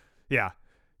 contract year. Yeah.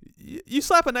 You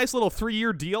slap a nice little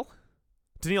 3-year deal,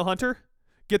 Danielle Hunter,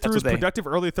 get through his productive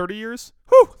early 30 years.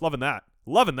 Whew, loving that.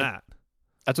 Loving that.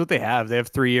 That's what they have. They have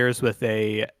 3 years with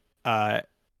a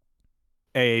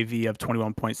AAV of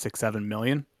 $21.67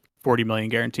 million, $40 million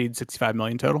guaranteed, $65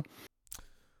 million total.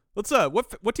 Let's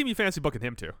what team you fancy booking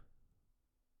him to? Well,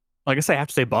 I guess I have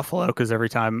to say Buffalo because every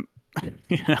time,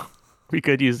 we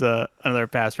could use another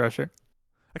pass rusher.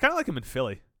 I kind of like him in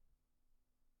Philly.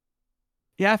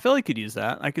 Yeah, Philly could use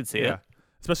that. I could see it.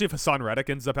 Especially if Hassan Reddick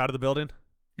ends up out of the building.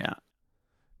 Yeah.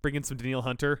 Bring in some Danielle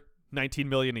Hunter, $19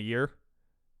 million a year,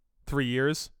 3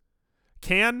 years.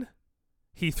 Can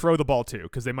he throw the ball too?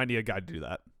 Because they might need a guy to do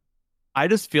that. I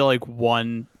just feel like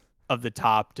one of the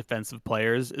top defensive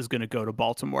players is going to go to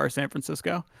Baltimore or San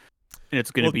Francisco. And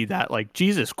it's going to be that,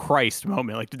 Jesus Christ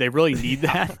moment. Like, do they really need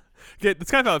that? Yeah,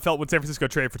 that's kind of how it felt when San Francisco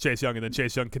traded for Chase Young, and then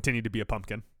Chase Young continued to be a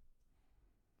pumpkin.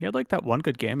 He had, that one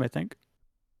good game, I think.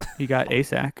 He got a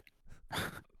sack.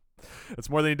 That's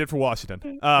more than he did for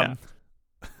Washington. All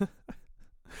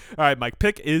right, Mike,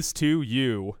 pick is to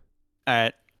you.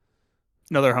 At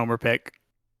another homer pick.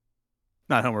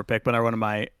 Not homer pick, but one of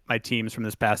my teams from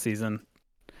this past season.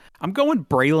 I'm going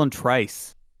Braylon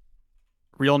Trice.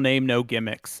 Real name, no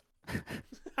gimmicks.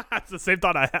 That's the same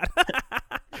thought I had.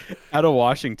 Out of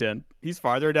Washington. He's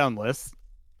farther down lists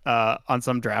on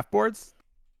some draft boards.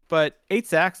 But 8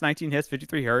 sacks, 19 hits,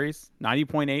 53 hurries,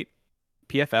 90.8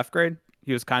 PFF grade.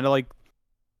 He was kind of like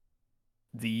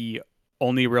the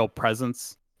only real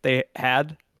presence they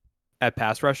had at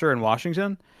pass rusher in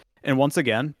Washington. And once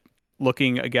again,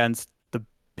 looking against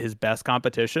his best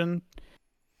competition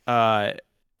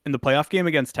in the playoff game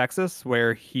against Texas,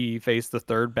 where he faced the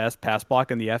third best pass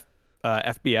block in the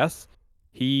FBS,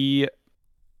 he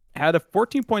had a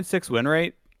 14.6 win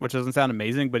rate, which doesn't sound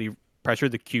amazing, but he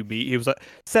pressured the QB. He was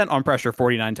sent on pressure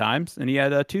 49 times, and he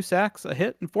had 2 sacks, a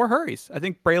hit, and 4 hurries. I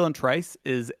think Braylon Trice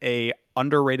is a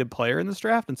underrated player in this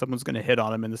draft, and someone's going to hit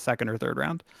on him in the second or third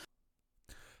round.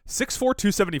 6'4",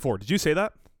 274. Did you say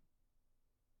that?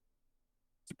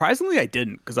 Surprisingly, I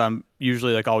didn't, because I'm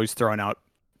usually always throwing out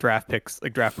draft picks,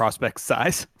 draft prospects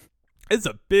size. It's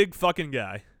a big fucking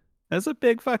guy. That's a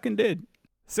big fucking dude.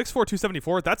 6'4",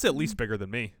 274. That's at least bigger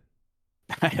than me.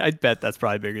 I'd bet that's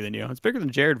probably bigger than you. It's bigger than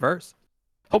Jared Verse.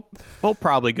 He'll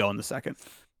probably go in the second.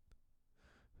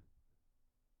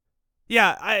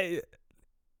 Yeah,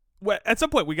 at some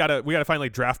point we gotta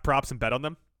find draft props and bet on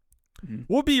them. Mm-hmm.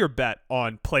 What would be your bet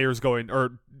on players going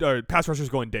or pass rushers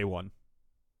going day one?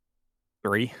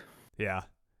 3. Yeah.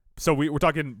 So we're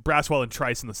talking Braswell and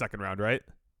Trice in the second round, right?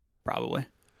 Probably.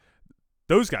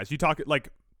 Those guys, you talk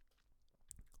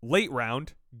late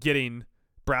round getting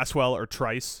Braswell or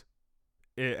Trice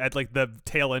at the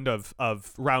tail end of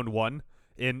round 1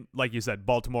 in, like you said,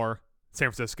 Baltimore, San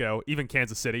Francisco, even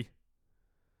Kansas City.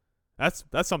 That's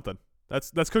something.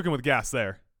 That's cooking with gas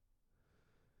there.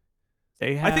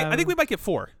 I think we might get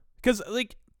 4 because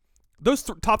those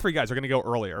top 3 guys are going to go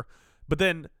earlier, but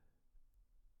then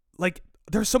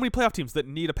there's so many playoff teams that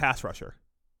need a pass rusher.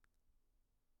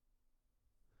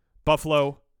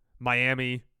 Buffalo,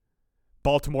 Miami,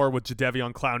 Baltimore with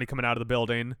Jadeveon Clowney coming out of the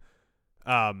building.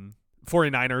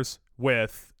 49ers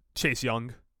with Chase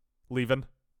Young leaving.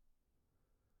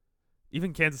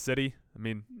 Even Kansas City, I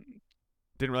mean,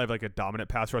 didn't really have a dominant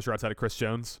pass rusher outside of Chris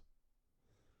Jones.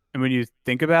 And when you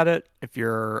think about it, if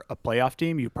you're a playoff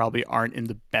team, you probably aren't in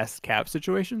the best cap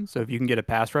situation. So if you can get a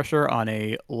pass rusher on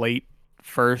a late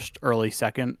first, early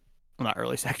second, well, not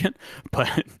early second,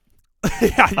 but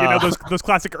yeah, those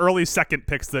classic early second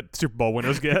picks that Super Bowl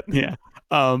winners get. yeah.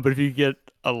 But if you get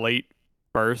a late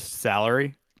first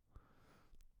salary,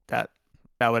 that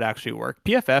would actually work.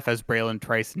 PFF has Braylon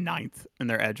Trice 9th in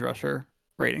their edge rusher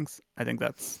ratings. I think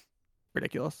that's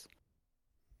ridiculous.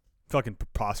 Fucking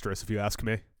preposterous, if you ask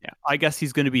me. Yeah, I guess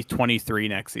he's going to be 23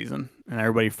 next season, and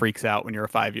everybody freaks out when you're a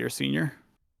 5-year senior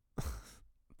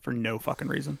for no fucking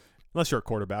reason. Unless you're a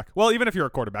quarterback. Well, even if you're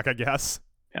a quarterback, I guess.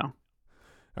 Yeah. All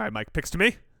right, Mike, picks to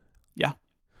me? Yeah.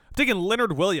 I'm taking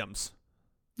Leonard Williams.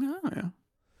 Oh, yeah.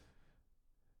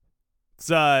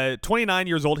 It's 29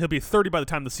 years old. He'll be 30 by the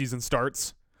time the season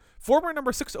starts. Former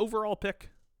number 6 overall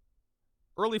pick.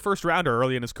 Early first rounder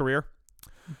early in his career.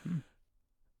 Mm-hmm.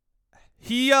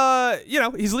 He,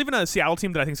 he's leaving a Seattle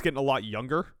team that I think is getting a lot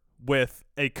younger with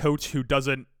a coach who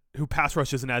pass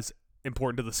rush isn't as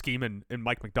important to the scheme in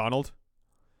Mike McDonald.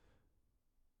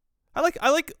 I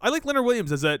like Leonard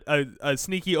Williams as a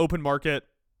sneaky open market,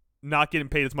 not getting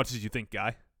paid as much as you think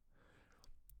guy.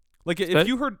 Like if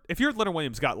you heard Leonard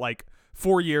Williams got like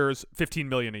 4 years, $15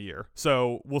 million a year,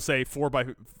 so we'll say 4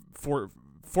 for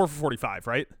 45,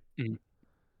 right? Mm-hmm.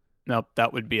 Nope,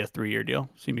 that would be a 3-year deal.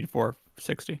 So you mean 4 for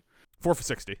 60? 4 for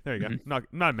 60. There you go.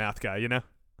 Not a math guy, you know.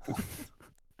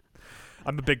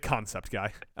 I'm a big concept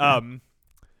guy.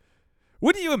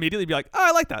 Wouldn't you immediately be like, oh,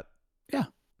 I like that? Yeah.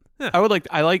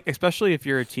 I like, especially if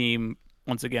you're a team.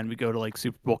 Once again, we go to like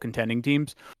Super Bowl contending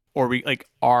teams, or we like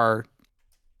our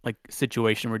like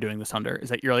situation we're doing this under is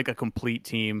that you're like a complete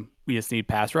team. We just need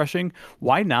pass rushing.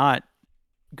 Why not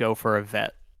go for a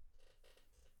vet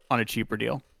on a cheaper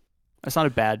deal? That's not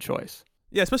a bad choice.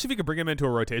 Yeah, especially if you can bring him into a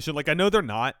rotation. Like, I know they're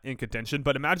not in contention,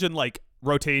 but imagine, like,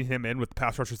 rotating him in with the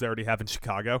pass rushers they already have in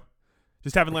Chicago.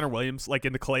 Just having Leonard Williams, like,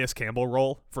 in the Calais Campbell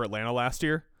role for Atlanta last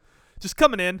year. Just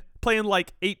coming in, playing,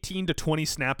 like, 18 to 20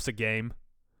 snaps a game.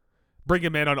 Bring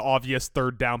him in on obvious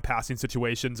third down passing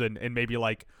situations and maybe,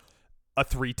 like, a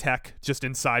 3-tech just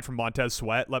inside from Montez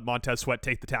Sweat. Let Montez Sweat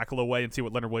take the tackle away and see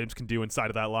what Leonard Williams can do inside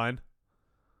of that line.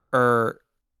 Or,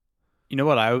 you know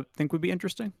what I would think would be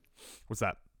interesting? What's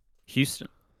that? Houston.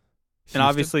 And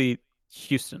obviously,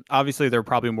 Houston. Obviously, they're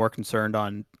probably more concerned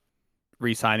on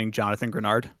re-signing Jonathan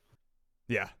Grenard.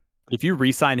 Yeah. If you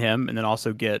re-sign him and then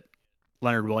also get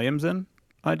Leonard Williams in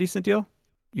on a decent deal,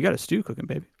 you got a stew cooking,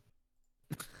 baby.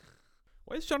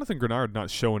 Why is Jonathan Grenard not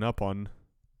showing up on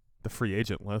the free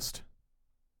agent list?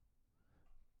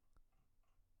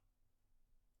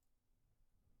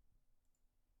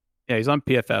 Yeah, he's on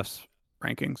PFF's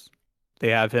rankings. They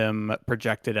have him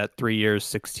projected at 3 years,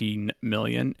 $16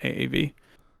 million AAV.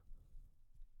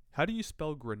 How do you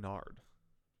spell Grenard?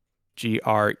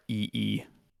 Gree.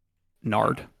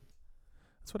 Nard.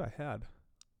 That's what I had.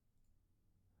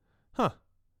 Huh.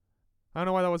 I don't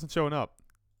know why that wasn't showing up.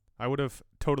 I would have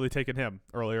totally taken him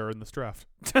earlier in this draft.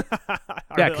 I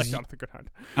really like Jonathan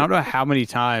Grenard. I don't know how many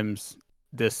times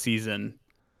this season,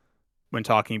 when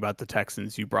talking about the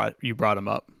Texans, you brought him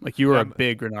up. Like, you were a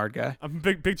big Grenard guy. I'm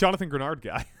a big Jonathan Grenard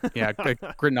guy. Yeah,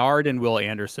 Grenard and Will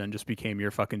Anderson just became your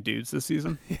fucking dudes this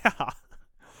season. Yeah.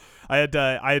 I had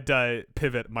to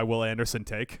pivot my Will Anderson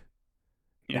take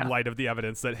in light of the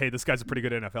evidence that, hey, this guy's a pretty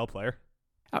good NFL player.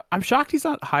 I'm shocked he's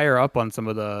not higher up on some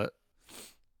of the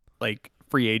like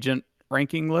free agent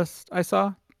ranking lists I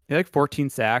saw. He had like 14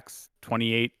 sacks,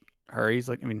 28 hurries.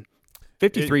 Like, I mean,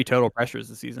 53 total pressures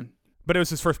this season. But it was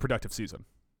his first productive season.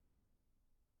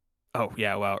 Oh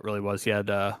yeah, wow, it really was. He had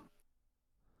a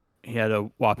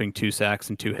whopping 2 sacks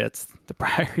and 2 hits the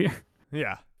prior year.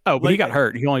 Yeah. Oh, but he got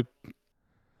hurt. He only.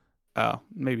 Oh,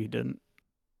 maybe he didn't.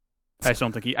 I just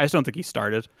don't think he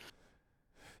started.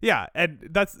 Yeah, and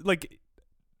that's like,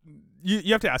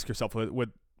 you have to ask yourself wait,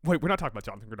 we're not talking about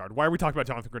Jonathan Grenard. Why are we talking about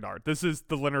Jonathan Grenard? This is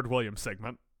the Leonard Williams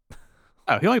segment.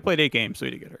 Oh, he only played 8 games, so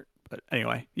he didn't get hurt. But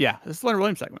anyway, yeah, this is the Leonard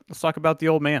Williams segment. Let's talk about the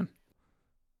old man.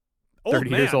 30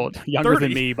 years old, younger 30.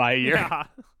 than me by a year. Yeah.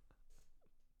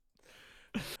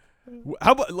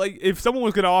 How about, like, if someone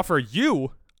was going to offer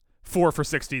you 4 for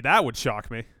 60, that would shock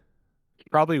me.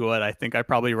 Probably would. I think I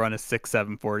probably run a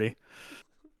 6.7 40.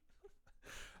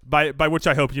 By which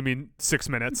I hope you mean 6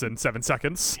 minutes and 7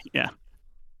 seconds. Yeah.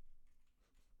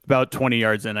 About 20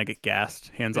 yards in, I get gassed,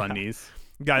 hands on knees.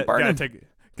 Gotta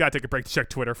take a break to check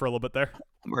Twitter for a little bit there.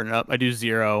 I'm burning up. I do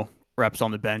 0 reps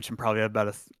on the bench and probably have about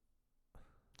a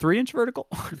 3-inch vertical.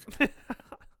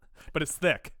 But it's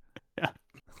thick. Yeah.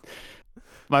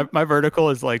 My vertical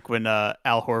is like when Al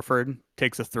Horford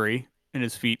takes a 3 and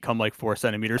his feet come like 4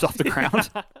 centimeters off the ground.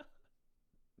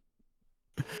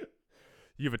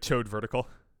 You have a chode vertical.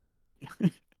 All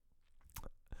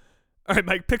right,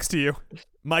 Mike, picks to you.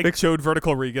 Mike chode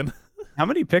vertical Regan. How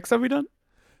many picks have we done?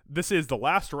 this is the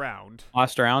last round.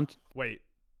 Last round. Wait.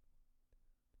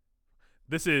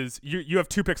 This is you have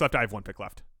 2 picks left. I have 1 pick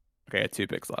left. Okay, I have 2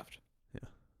 picks left. Yeah.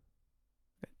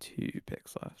 I got 2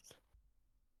 picks left.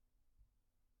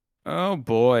 Oh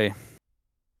boy.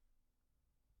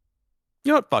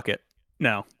 You know what? Fuck it.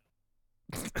 No.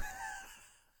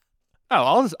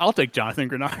 I'll take Jonathan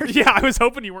Grenard. Yeah, I was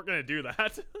hoping you weren't going to do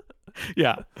that.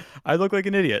 Yeah, I look like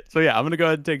an idiot. So yeah, I'm gonna go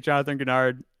ahead and take Jonathan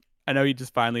Grenard. I know he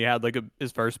just finally had like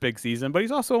his first big season, but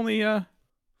he's also only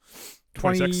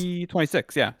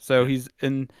 26. Yeah, so he's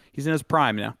in his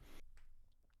prime now.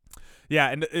 Yeah,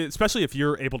 and especially if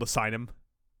you're able to sign him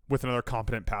with another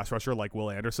competent pass rusher like Will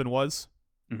Anderson was,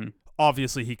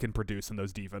 obviously he can produce in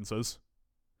those defenses.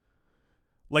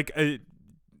 Like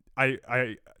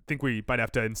I think we might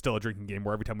have to instill a drinking game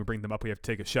where every time we bring them up, we have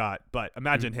to take a shot. But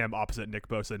imagine him opposite Nick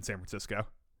Bosa in San Francisco.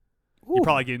 You're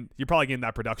probably getting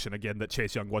that production again that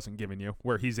Chase Young wasn't giving you,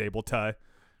 where he's able to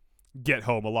get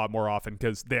home a lot more often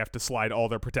because they have to slide all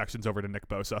their protections over to Nick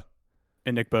Bosa.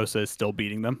 And Nick Bosa is still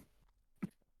beating them.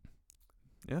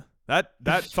 Yeah,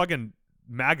 that fucking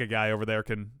MAGA guy over there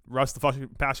can rush the fucking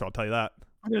passer. I'll tell you that.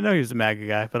 I didn't know he was a MAGA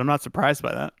guy, but I'm not surprised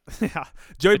by that. Yeah,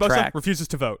 Joey Bosa refuses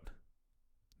to vote.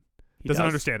 He doesn't does.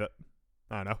 understand it.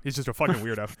 I don't know. He's just a fucking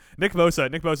weirdo. Nick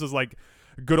Bosa's like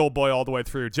good old boy all the way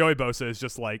through. Joey Bosa is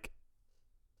just like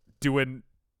doing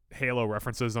Halo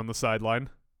references on the sideline.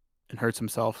 And hurts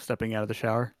himself stepping out of the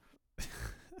shower.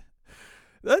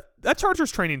 That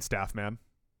Chargers training staff, man.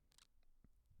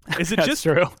 Is it That's just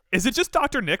true. Is it just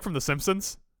Dr. Nick from The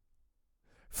Simpsons?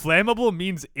 Flammable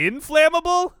means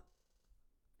inflammable?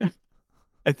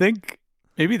 I think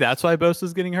maybe that's why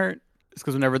Bosa's getting hurt. It's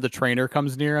because whenever the trainer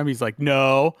comes near him, he's like,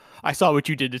 "No, I saw what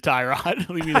you did to Tyrod.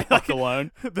 Leave me the fuck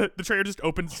alone." The trainer just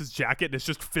opens his jacket and it's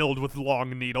just filled with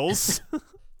long needles.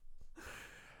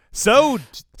 So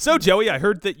Joey, I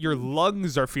heard that your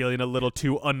lungs are feeling a little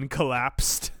too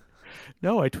uncollapsed.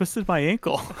 No, I twisted my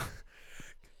ankle.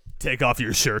 Take off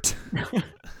your shirt.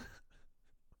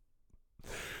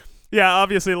 Yeah,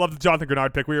 obviously, I love the Jonathan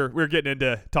Grenard pick. We were getting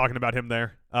into talking about him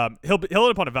there. He'll end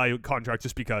up on a value contract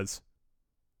just because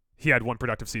he had one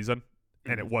productive season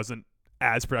and it wasn't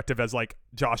as productive as like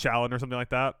Josh Allen or something like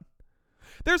that.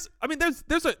 There's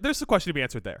a question to be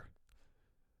answered there.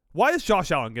 Why is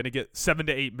Josh Allen going to get $7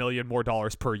 to $8 million more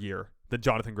per year than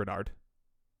Jonathan Grenard?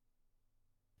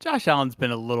 Josh Allen's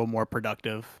been a little more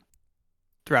productive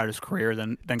throughout his career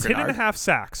than Grenard. 10.5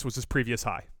 sacks was his previous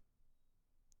high.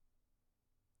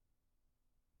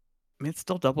 I mean, it's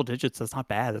still double digits. That's not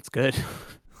bad. That's good.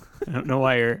 I don't know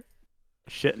why you're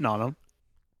shitting on him.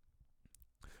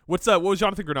 What was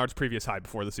Jonathan Grenard's previous high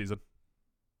before the season?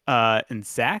 In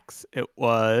sacks, it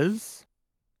was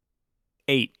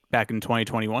 8 back in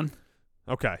 2021.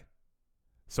 Okay.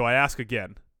 So I ask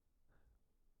again.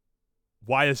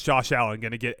 Why is Josh Allen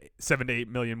going to get $7 to $8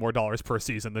 million more per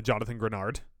season than Jonathan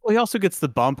Grenard? Well, he also gets the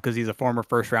bump because he's a former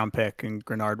first-round pick, and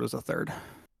Grenard was a third.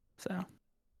 So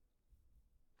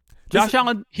Josh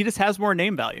Allen, he just has more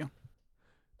name value.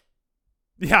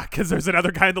 Yeah, because there's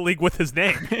another guy in the league with his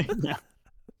name. Yeah.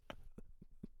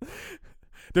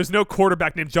 There's no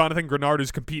quarterback named Jonathan Grenard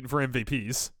who's competing for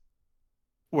MVPs.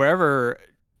 Wherever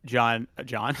Josh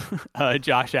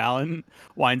Allen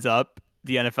winds up,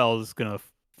 the NFL is going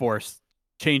to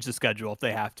change the schedule if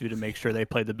they have to make sure they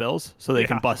play the Bills so they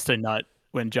can bust a nut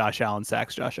when Josh Allen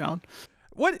sacks Josh Allen.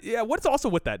 What's also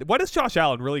with that? Why does Josh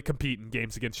Allen really compete in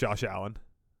games against Josh Allen?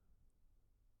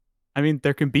 I mean,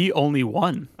 there can be only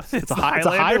one. It's a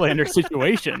Highlander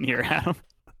situation here, Adam.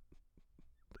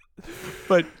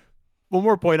 But one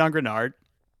more point on Grenard.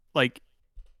 Like,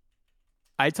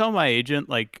 I tell my agent,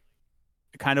 like,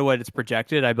 kind of what it's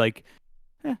projected. I'd be like,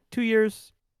 2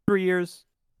 years, 3 years.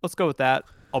 Let's go with that.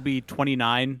 I'll be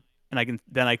 29, and I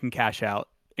can cash out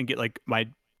and get like my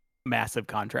massive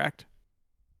contract.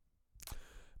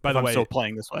 By the way, I'm still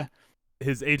playing this way.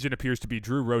 His agent appears to be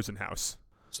Drew Rosenhaus.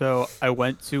 So I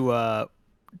went to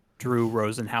Drew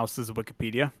Rosenhaus's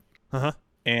Wikipedia,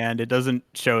 and it doesn't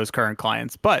show his current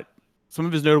clients, but some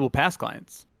of his notable past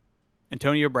clients: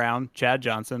 Antonio Brown, Chad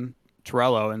Johnson,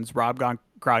 Terrell Owens, Rob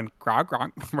Gronkowski,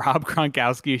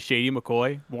 Shady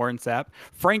McCoy, Warren Sapp,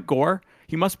 Frank Gore.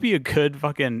 He must be a good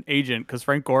fucking agent because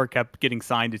Frank Gore kept getting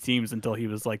signed to teams until he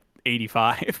was like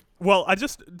 85. Well, I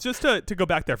just to go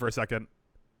back there for a second.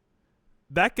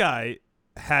 That guy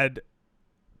had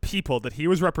people that he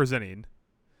was representing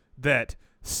that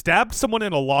stabbed someone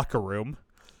in a locker room,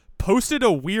 posted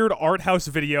a weird art house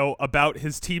video about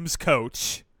his team's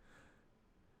coach,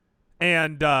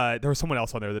 and there was someone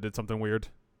else on there that did something weird.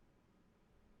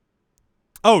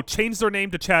 Oh, changed their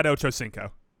name to Chad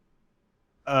Ochocinco.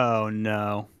 Oh,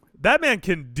 no. That man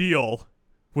can deal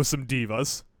with some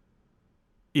divas.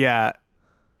 Yeah,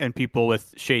 and people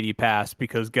with shady past,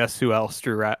 because guess who else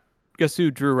guess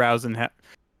who Drew Rosen had?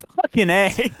 Fucking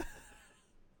A.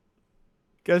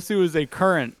 Guess who is a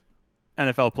current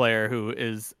NFL player who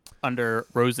is under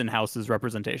Rosenhouse's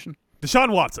representation?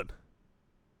 Deshaun Watson.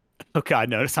 Oh God,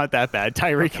 no, it's not that bad.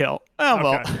 Tyreek Hill. Oh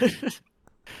well.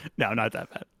 No, not that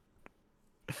bad.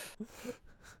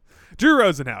 Drew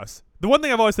Rosenhaus. The one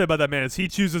thing I've always said about that man is he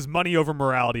chooses money over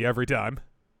morality every time.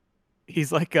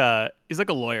 He's like a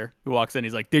lawyer who walks in.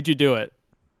 He's like, "Did you do it?"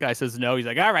 Guy says no. He's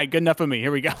like, "All right, good enough for me.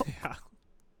 Here we go. Yeah.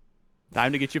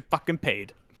 Time to get you fucking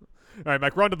paid." All right,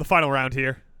 Mike, we're on to the final round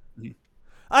here. Mhm.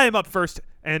 I am up first,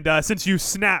 and since you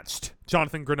snatched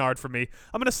Jonathan Grenard from me,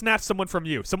 I'm going to snatch someone from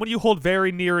you. Someone you hold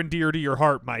very near and dear to your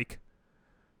heart, Mike.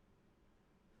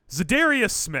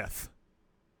 Zadarius Smith.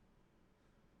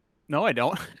 No, I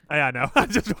don't. Yeah, I know. I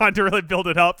just wanted to really build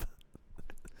it up.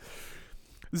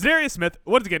 Zadarius Smith,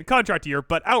 once again, contract year,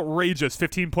 but outrageous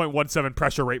 15.17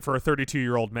 pressure rate for a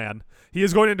 32-year-old man. He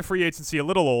is going into free agency a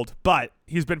little old, but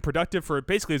he's been productive for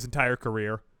basically his entire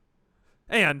career.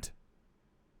 And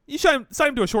you sign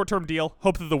him to a short-term deal,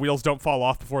 hope that the wheels don't fall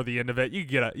off before the end of it. You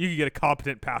can get a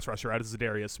competent pass rusher out of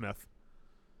Zadarius Smith.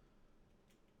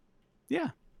 Yeah,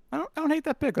 I don't hate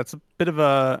that pick. That's a bit of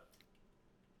a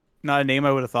not a name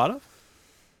I would have thought of.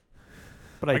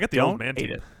 But I got the don't old man hate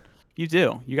team. it. You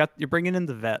do. You're bringing in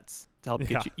the vets to help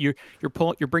get you.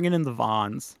 You're bringing in the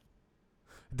Vaughns.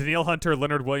 Danielle Hunter,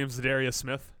 Leonard Williams, Zadarius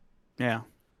Smith. Yeah.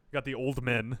 You got the old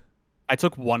men. I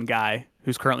took one guy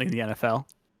who's currently in the NFL.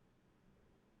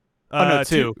 Oh no,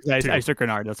 two. I took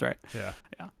Grenard. That's right. Yeah.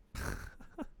 Yeah.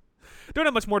 Don't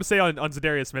have much more to say on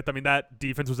Zadarius Smith. I mean, that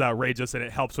defense was outrageous, and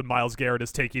it helps when Myles Garrett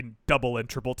is taking double and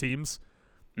triple teams.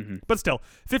 Mm-hmm. But still,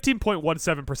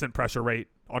 15.17% pressure rate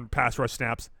on pass rush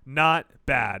snaps. Not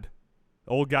bad.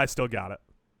 Old guy still got it.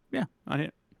 Yeah, on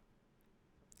it.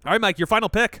 All right, Mike, your final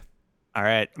pick. All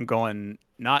right, I'm going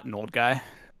not an old guy.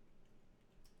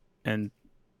 And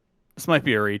this might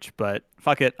be a reach, but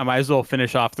fuck it. I might as well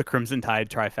finish off the Crimson Tide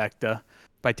trifecta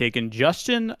by taking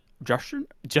Justin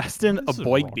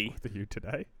Aboigbe. With you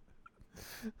today.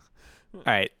 All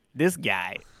right, this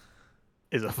guy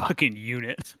is a fucking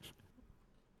unit.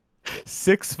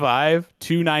 6'5",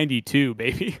 292,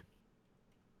 baby.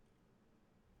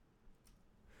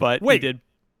 But wait, he did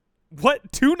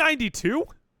what? 292?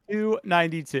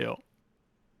 292.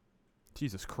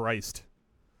 Jesus Christ!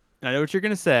 I know what you're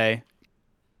gonna say,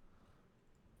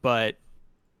 but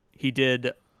he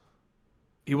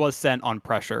was sent on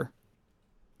pressure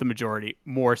the majority,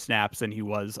 more snaps than he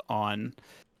was on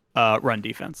run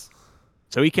defense.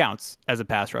 So he counts as a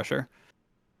pass rusher.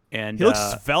 And he looks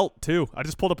svelte too. I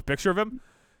just pulled up a picture of him.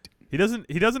 He doesn't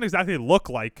exactly look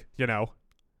like,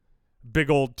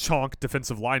 big old chonk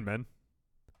defensive lineman.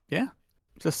 Yeah.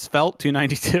 Just svelte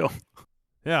 292.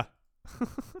 Yeah.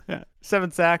 Yeah.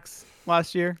 7 sacks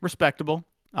last year. Respectable.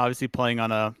 Obviously playing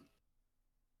on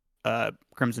a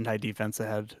Crimson Tide defense that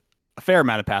had a fair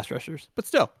amount of pass rushers. But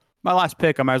still, my last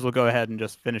pick, I might as well go ahead and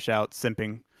just finish out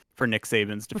simping for Nick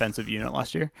Saban's defensive unit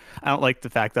last year. I don't like the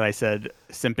fact that I said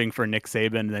simping for Nick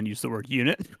Saban and then used the word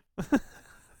unit.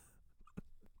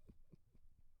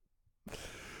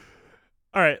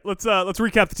 All right, let's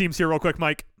recap the teams here real quick,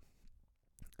 Mike.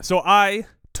 So I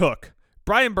took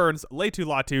Brian Burns, Latu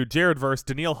Latu, Jared Verse,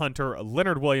 Danielle Hunter,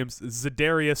 Leonard Williams,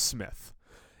 Zadarius Smith.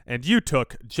 And you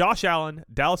took Josh Allen,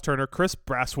 Dallas Turner, Chris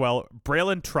Braswell,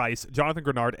 Braylon Trice, Jonathan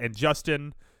Grenard, and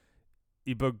Justin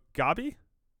Ibogabi?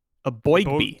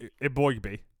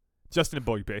 Aboigbe. Justin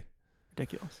Aboigbe.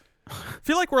 Ridiculous. I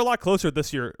feel like we're a lot closer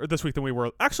this week than we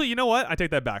were. Actually, you know what? I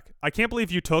take that back. I can't believe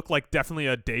you took definitely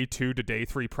a day 2 to day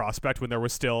 3 prospect when there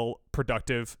was still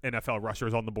productive NFL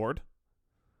rushers on the board.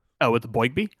 Oh, with the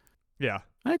Aboigbe? Yeah.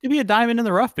 That could be a diamond in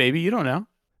the rough, baby. You don't know.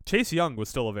 Chase Young was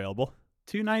still available.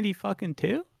 290 fucking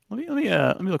 2? Let me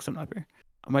look something up here.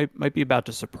 I might be about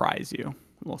to surprise you.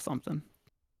 A little something.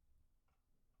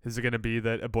 Is it going to be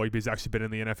that Aboigbe's actually been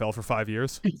in the NFL for 5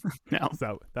 years? No.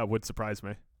 That would surprise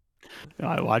me. No,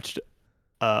 I watched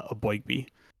Aboigbe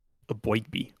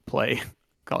play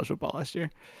college football last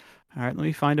year. All right, let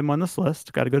me find him on this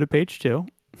list. Got to go to page 2.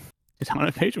 It's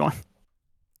on page 1.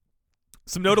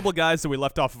 Some notable guys that we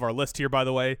left off of our list here, by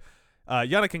the way.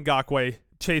 Yannick Ngakoue,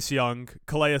 Chase Young,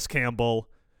 Calais Campbell,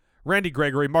 Randy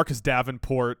Gregory, Marcus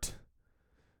Davenport.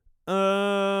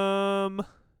 Those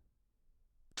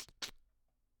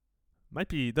might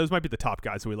be the top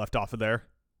guys that we left off of there.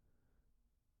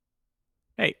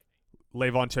 Hey.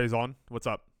 Levon Chazon, what's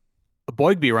up?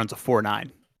 Aboigbe runs a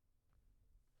 4.9.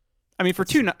 I mean, for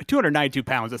 292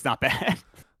 pounds, it's not bad.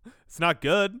 It's not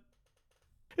good.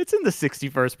 It's in the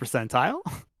 61st percentile.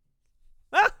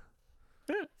 Ah!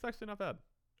 It's actually not bad.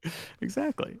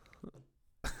 Exactly.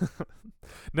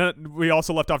 No, we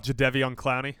also left off Jadeveon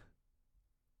Clowney.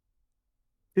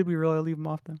 Did we really leave him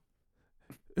off, though?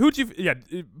 Who'd you... Yeah,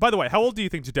 by the way, how old do you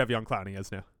think Jadeveon Clowney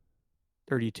is now?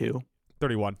 32.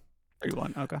 31.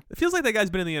 31, okay. It feels like that guy's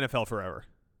been in the NFL forever.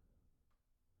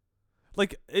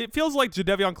 Like, it feels like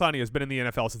Jadeveon Clowney has been in the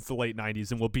NFL since the late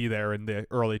 90s and will be there in the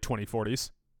early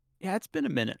 2040s. Yeah, it's been a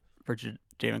minute for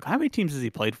Jadeveon. How many teams has he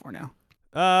played for now?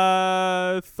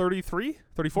 33?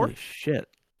 34? Holy shit.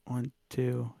 1,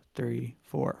 2, 3,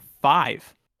 4,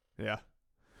 5. Yeah.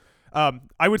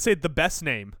 I would say the best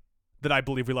name that I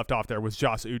believe we left off there was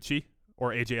Josh Uche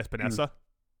or AJ Espinosa.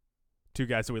 Two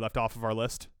guys that we left off of our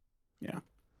list. Yeah.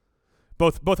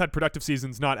 Both had productive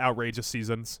seasons, not outrageous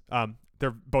seasons.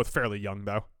 They're both fairly young,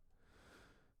 though.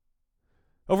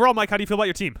 Overall, Mike, how do you feel about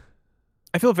your team?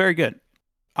 I feel very good.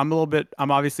 I'm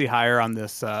obviously higher on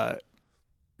this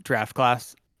draft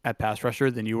class at pass rusher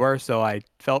than you were, so I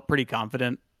felt pretty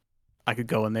confident I could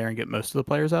go in there and get most of the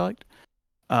players I liked.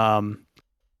 So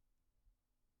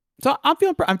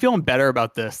I'm feeling better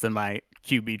about this than my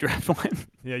QB draft one.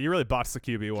 Yeah, you really botched the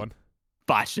QB one.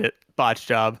 Botched it. Botched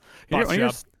job. Botched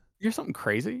job. You're something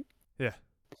crazy. Yeah.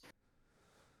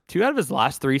 2 out of his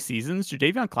last 3 seasons,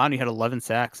 Jadeveon Clowney had 11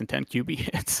 sacks and 10 QB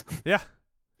hits. Yeah.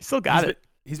 He still got it.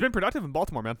 He's been productive in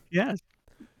Baltimore, man. Yeah.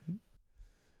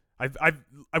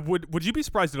 Would you be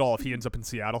surprised at all if he ends up in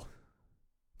Seattle?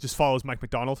 Just follows Mike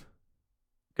McDonald?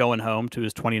 Going home to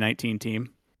his 2019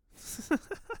 team.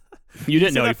 You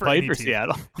didn't know he played for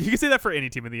Seattle. You can say that for any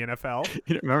team in the NFL. You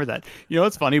didn't remember that. You know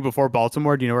what's funny? Before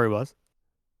Baltimore, do you know where he was?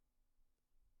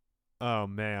 Oh,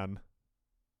 man.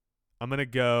 I'm going to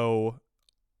go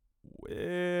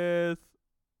with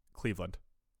Cleveland.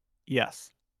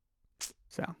 Yes.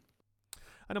 So.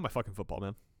 I know my fucking football,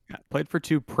 man. Yeah, played for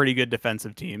 2 pretty good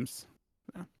defensive teams.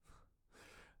 Yeah.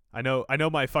 I know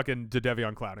my fucking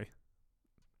Jadeveon Clowney.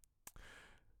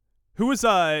 Who's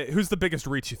the biggest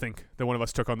reach you think that one of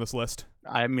us took on this list?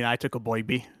 I mean, I took a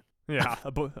Boygby. Yeah,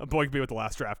 a Boygby with the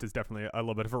last draft is definitely a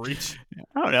little bit of a reach.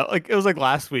 I don't know. Like, it was like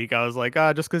last week, I was like,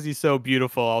 just because he's so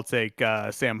beautiful, I'll take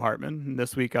Sam Hartman. And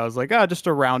this week, I was like, just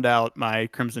to round out my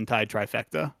Crimson Tide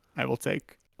trifecta, I will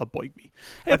take a Boygby.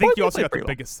 Hey, I think you also got the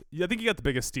biggest. I think you got the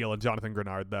biggest steal in Jonathan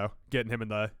Grenard, though. Getting him in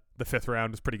the 5th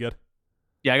round is pretty good.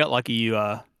 Yeah, I got lucky. You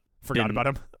forgot about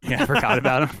him. Yeah, forgot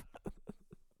about him.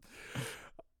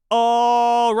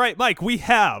 All right, Mike, we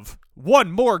have one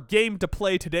more game to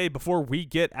play today before we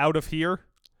get out of here.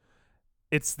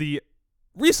 It's the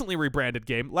recently rebranded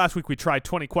game. Last week we tried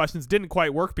 20 questions. Didn't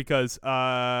quite work because,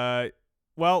 some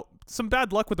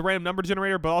bad luck with the random number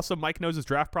generator, but also Mike knows his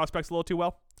draft prospects a little too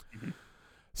well. Mm-hmm.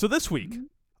 So this week,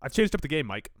 I've changed up the game,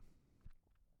 Mike.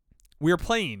 We are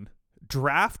playing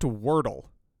Draft Wordle.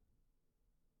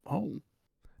 Oh.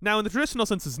 Now, in the traditional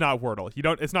sense, it's not Wordle.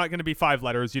 It's not going to be 5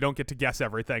 letters. You don't get to guess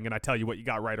everything, and I tell you what you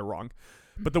got right or wrong.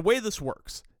 But the way this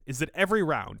works is that every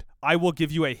round, I will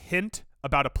give you a hint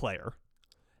about a player,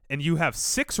 and you have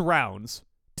 6 rounds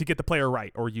to get the player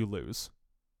right, or you lose.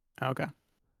 Okay.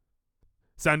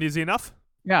 Sound easy enough?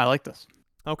 Yeah, I like this.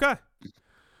 Okay.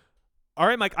 All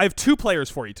right, Mike. I have 2 players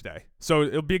for you today, so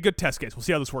it'll be a good test case. We'll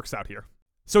see how this works out here.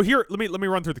 So here, let me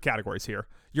run through the categories here.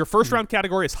 Your first round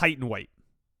category is height and weight.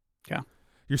 Okay.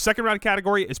 Your second round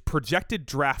category is projected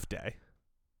draft day.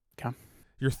 Okay.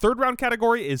 Your third round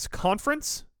category is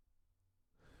conference.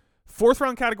 Fourth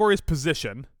round category is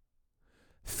position.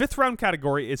 Fifth round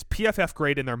category is PFF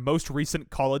grade in their most recent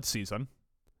college season.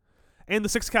 And the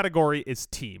sixth category is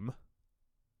team.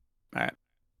 All right.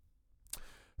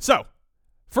 So,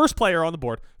 first player on the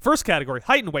board. First category,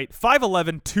 height and weight,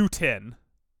 5'11", 210.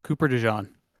 Cooper DeJean.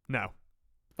 No.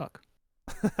 Fuck.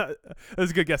 That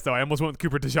was a good guess, though. I almost went with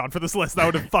Cooper DeJean for this list. That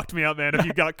would have fucked me up, man, if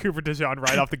you got Cooper DeJean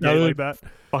right off the gate like that.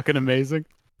 Fucking amazing.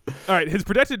 All right, his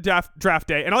projected draft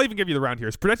day, and I'll even give you the round here.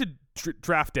 His projected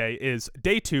draft day is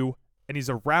day 2, and he's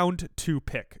a round 2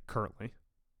 pick currently.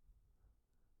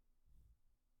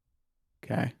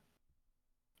 Okay.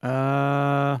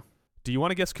 Do you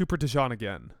want to guess Cooper DeJean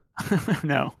again?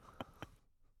 No.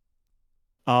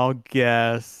 I'll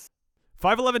guess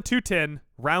 5'11", 210,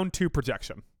 round 2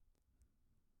 projection.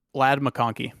 Lad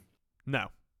McConkey. No.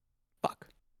 Fuck.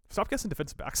 Stop guessing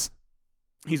defensive backs.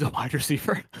 He's a wide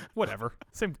receiver. Whatever.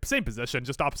 Same position,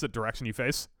 just opposite direction you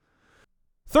face.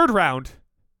 Third round,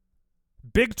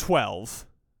 Big 12.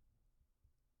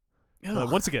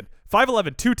 Once again,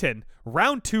 5'11", 210,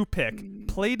 round 2 pick,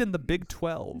 played in the Big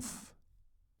 12.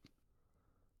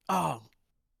 Oh.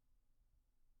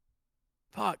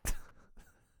 Fuck.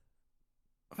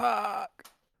 Fuck.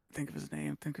 Think of his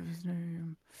name.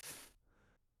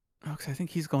 Oh, because I think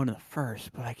he's going to the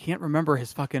first, but I can't remember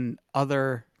his fucking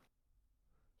other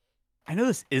I know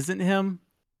this isn't him,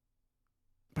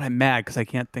 but I'm mad because I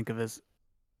can't think of the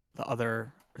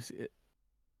other. Is it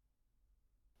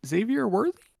Xavier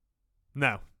Worthy?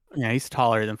 No. Yeah, he's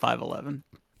taller than 5'11".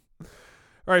 All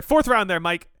right, fourth round there,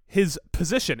 Mike. His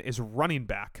position is running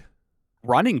back.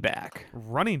 Running back.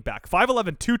 Running back.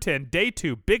 5'11", 210, day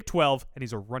 2, Big 12, and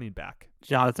he's a running back.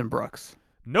 Jonathan Brooks.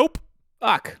 Nope.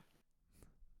 Fuck.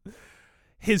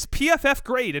 His PFF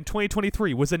grade in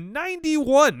 2023 was a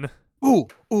 91. Ooh,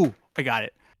 I got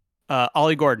it.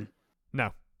 Ollie Gordon.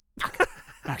 No.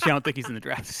 Actually, I don't think he's in the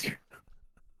draft this year.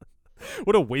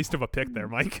 What a waste of a pick there,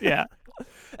 Mike. Yeah.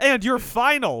 And your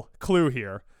final clue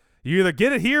here. You either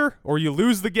get it here or you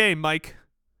lose the game, Mike.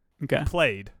 Okay.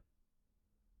 Played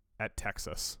at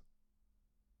Texas.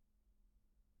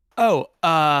 Oh,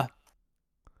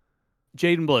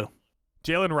 Jaden Blue.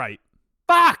 Jalen Wright.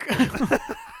 Fuck!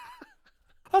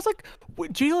 I was like,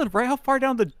 Jalen Wright, how far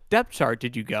down the depth chart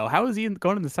did you go? How is he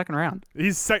going in the second round?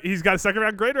 He's got a second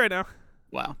round grade right now.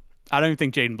 Wow. I don't even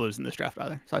think Jaden Blue's in this draft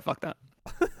either, so I fucked that.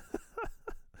 All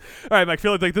right, Mike,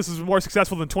 feel like this is more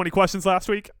successful than 20 questions last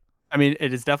week? I mean,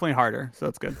 it is definitely harder, so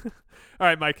that's good. All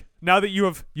right, Mike, now that you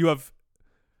have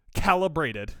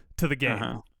calibrated to the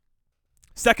game,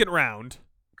 second round,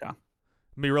 okay.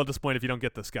 I'm be real disappointed if you don't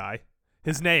get this guy.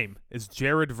 His name is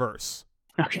Jared Verse.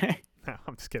 Okay. No,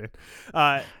 I'm just kidding.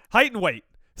 Height and weight,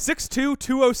 6'2",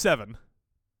 207.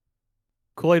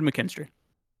 Kool-Aid McKinstry.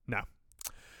 No.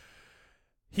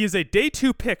 He is a day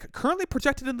 2 pick, currently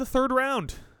projected in the third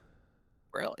round.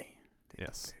 Really?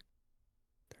 Yes.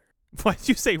 Why did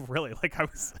you say really? Like I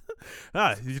was...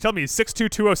 you tell me he's 6'2",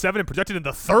 207 and projected in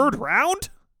the third round?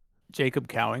 Jacob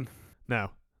Cowing.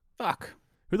 No. Fuck.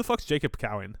 Who the fuck's Jacob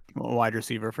Cowing? Wide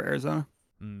receiver for Arizona.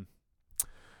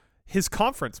 His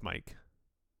conference, Mike.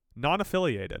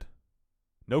 Non-affiliated.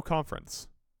 No conference.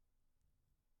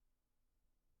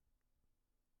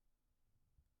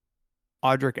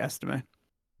 Audric Estime.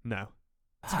 No.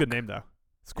 It's a good name, though.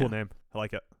 It's a cool name. I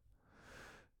like it.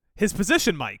 His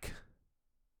position, Mike.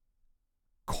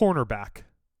 Cornerback.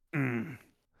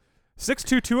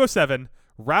 6'2", 207,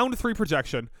 round 3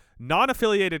 projection,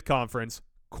 non-affiliated conference,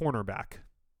 cornerback.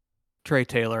 Trey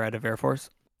Taylor out of Air Force.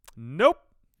 Nope.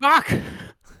 Fuck!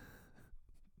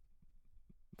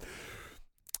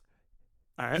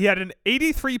 All right. He had an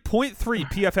 83.3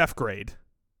 PFF grade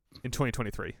in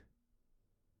 2023.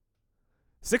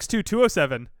 6'2",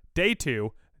 207, day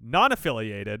 2,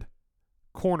 non-affiliated,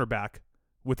 cornerback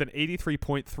with an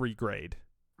 83.3 grade.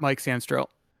 Mike Sandstrell.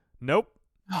 Nope.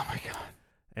 Oh, my God.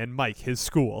 And Mike, his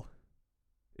school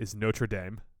is Notre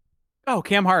Dame. Oh,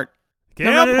 Cam Hart.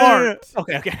 Cam Hart.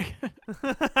 Okay.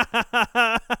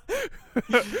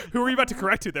 Who were you about to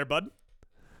correct to there, bud?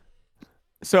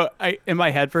 So in my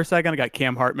head for a second, I got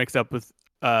Cam Hart mixed up with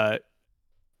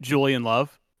Julian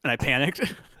Love, and I panicked. I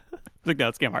was like, no,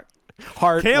 it's Cam Hart.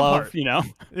 Cam Love, Hart. you know?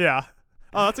 Yeah.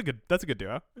 Oh, that's a good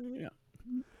duo. Yeah.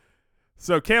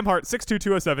 So Cam Hart, 6'2",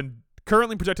 207,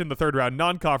 currently projected in the third round,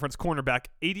 non-conference cornerback,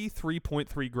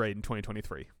 83.3 grade in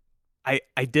 2023. I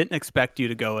didn't expect you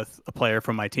to go with a player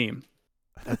from my team.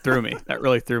 That threw me. That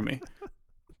really threw me.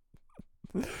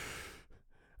 All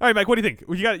right, Mike, what do you think?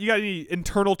 You got any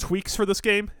internal tweaks for this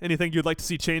game? Anything you'd like to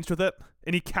see changed with it?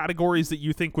 Any categories that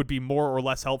you think would be more or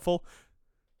less helpful?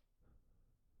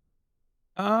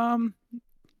 No,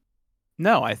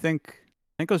 I think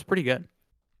it was pretty good.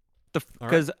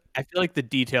 Because I feel like the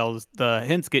details, the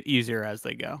hints get easier as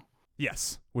they go.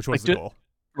 Yes, which was the goal.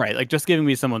 Right, like just giving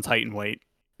me someone's height and weight.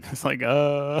 It's like,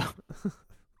 All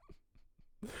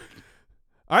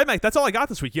right, Mike, that's all I got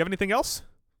this week. You have anything else?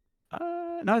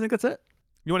 No, I think that's it.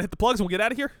 You want to hit the plugs and we'll get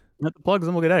out of here? Hit the plugs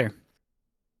and we'll get out of here.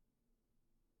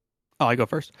 Oh, I go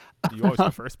first. You always go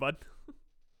first, bud.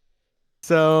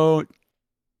 So,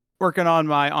 working on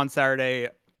my on Saturday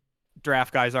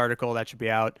Draft Guys article that should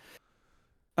be out.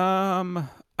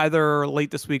 Either late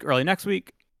this week, early next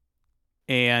week.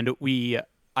 And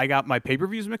I got my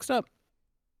pay-per-views mixed up.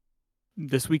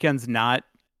 This weekend's not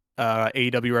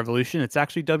AEW Revolution. It's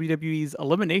actually WWE's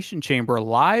Elimination Chamber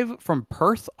live from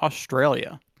Perth,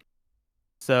 Australia.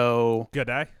 So good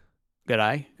day,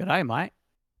 mate.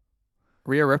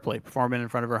 Rhea Ripley performing in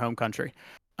front of her home country.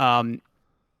 I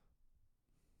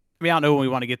don't know when we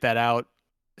want to get that out.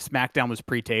 SmackDown was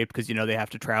pre-taped because they have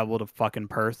to travel to fucking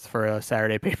Perth for a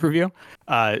Saturday pay-per-view.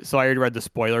 So I already read the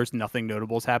spoilers. Nothing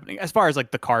notable is happening as far as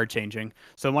like the card changing.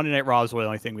 So Monday Night Raw is the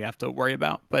only thing we have to worry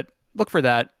about. But look for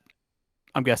that.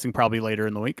 I'm guessing probably later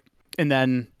in the week. And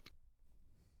then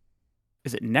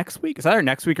is it next week? It's either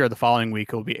next week or the following week.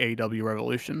 It will be AEW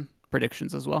Revolution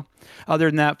predictions as well. Other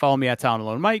than that, follow me at Talent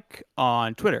Alone Mike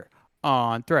on Twitter,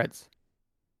 on Threads,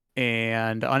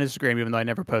 and on Instagram, even though I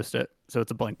never post it. so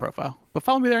it's a blank profile. But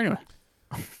follow me there anyway.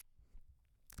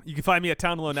 You can find me at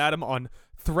Talent Alone Adam on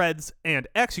Threads and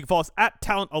X. You can follow us at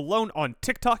Talent Alone on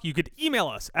TikTok. You could email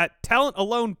us at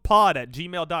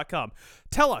talentalonepod@gmail.com.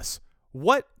 Tell us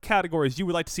what categories you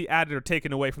would like to see added or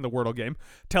taken away from the Wordle game.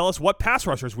 Tell us what pass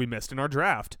rushers we missed in our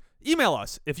draft. Email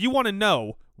us if you want to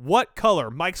know what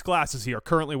color Mike's glasses he are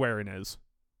currently wearing is.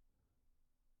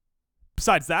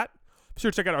 Besides that, be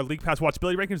sure to check out our League Pass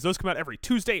watchability rankings. Those come out every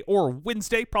Tuesday or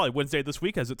Wednesday. Probably Wednesday this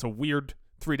week, as it's a weird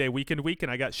 3-day weekend week,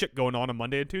 and I got shit going on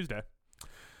Monday and Tuesday.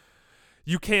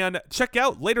 You can check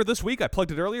out later this week. I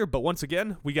plugged it earlier, but once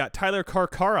again, we got Tyler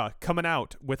Karkara coming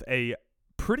out with a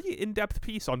pretty in-depth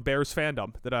piece on Bears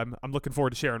fandom that I'm looking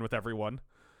forward to sharing with everyone.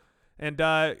 And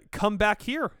come back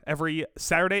here every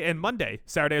Saturday and Monday.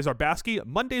 Saturday is our Basky.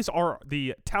 Mondays are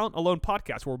the Talent Alone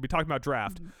podcast, where we'll be talking about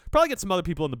draft. Probably get some other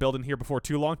people in the building here before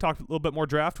too long. Talk a little bit more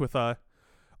draft with a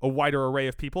wider array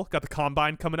of people. Got the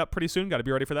Combine coming up pretty soon. Got to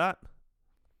be ready for that.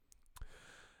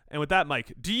 And with that,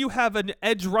 Mike, do you have an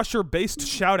edge rusher-based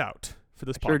shout-out for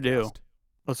this podcast? Sure do.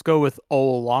 Let's go with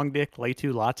Ol Long Dick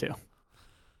Latu Latu.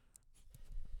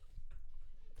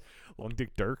 Long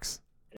Dick Dirks.